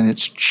themselves. And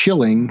it's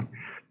chilling,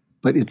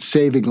 but it's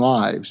saving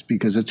lives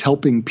because it's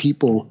helping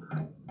people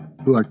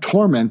who are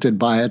tormented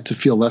by it to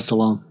feel less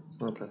alone.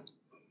 Okay.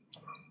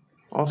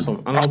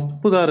 Awesome. And I'll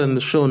put that in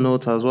the show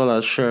notes as well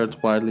as share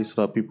it widely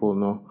so that people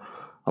know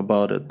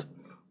about it.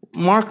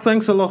 Mark,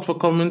 thanks a lot for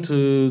coming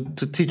to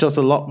teach us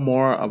a lot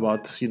more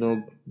about,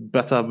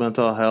 better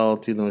mental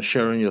health,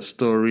 sharing your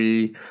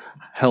story,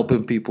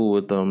 helping people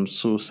with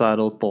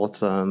suicidal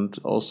thoughts, and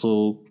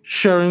also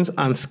sharing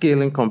and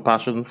scaling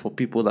compassion for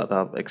people that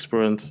have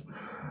experienced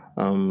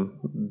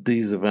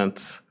these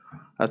events.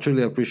 I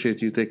truly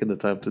appreciate you taking the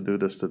time to do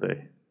this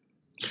today.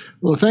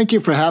 Well, thank you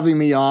for having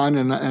me on,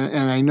 and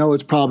I know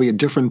it's probably a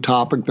different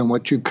topic than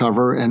what you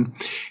cover, and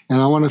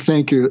I want to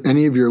thank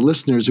any of your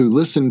listeners who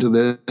listen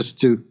to this.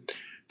 To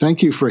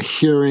thank you for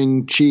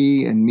hearing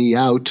Chi and me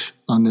out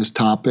on this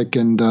topic,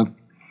 and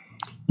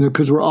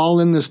because we're all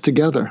in this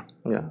together.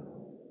 Yeah.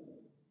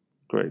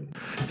 Great.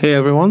 Hey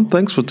everyone,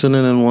 thanks for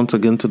tuning in once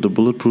again to the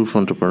Bulletproof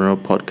Entrepreneur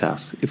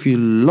Podcast. If you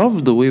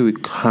love the way we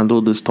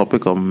handle this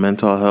topic of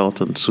mental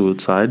health and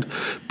suicide,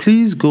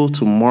 please go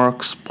to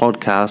Mark's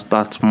podcast,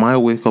 that's My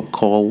Wake Up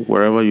Call,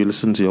 wherever you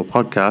listen to your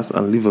podcast,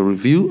 and leave a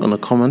review and a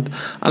comment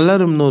and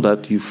let him know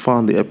that you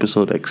found the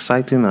episode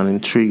exciting and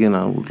intriguing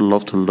and would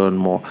love to learn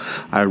more.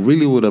 I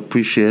really would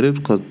appreciate it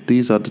because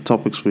these are the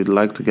topics we'd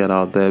like to get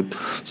out there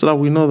so that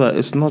we know that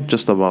it's not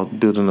just about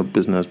building a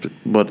business,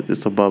 but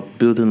it's about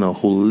building a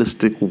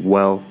holistic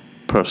well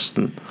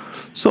person.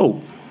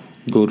 So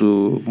go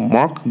to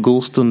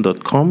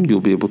markgoulston.com.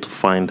 You'll be able to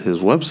find his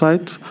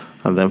website,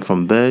 and then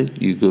from there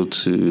you go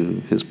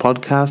to his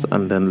podcast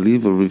and then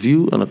leave a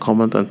review and a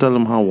comment and tell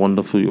him how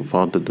wonderful you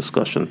found the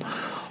discussion.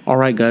 All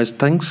right, guys,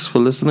 thanks for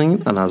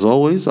listening, and as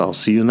always, I'll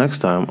see you next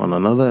time on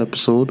another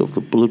episode of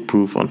the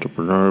Bulletproof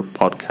Entrepreneur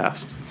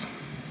Podcast.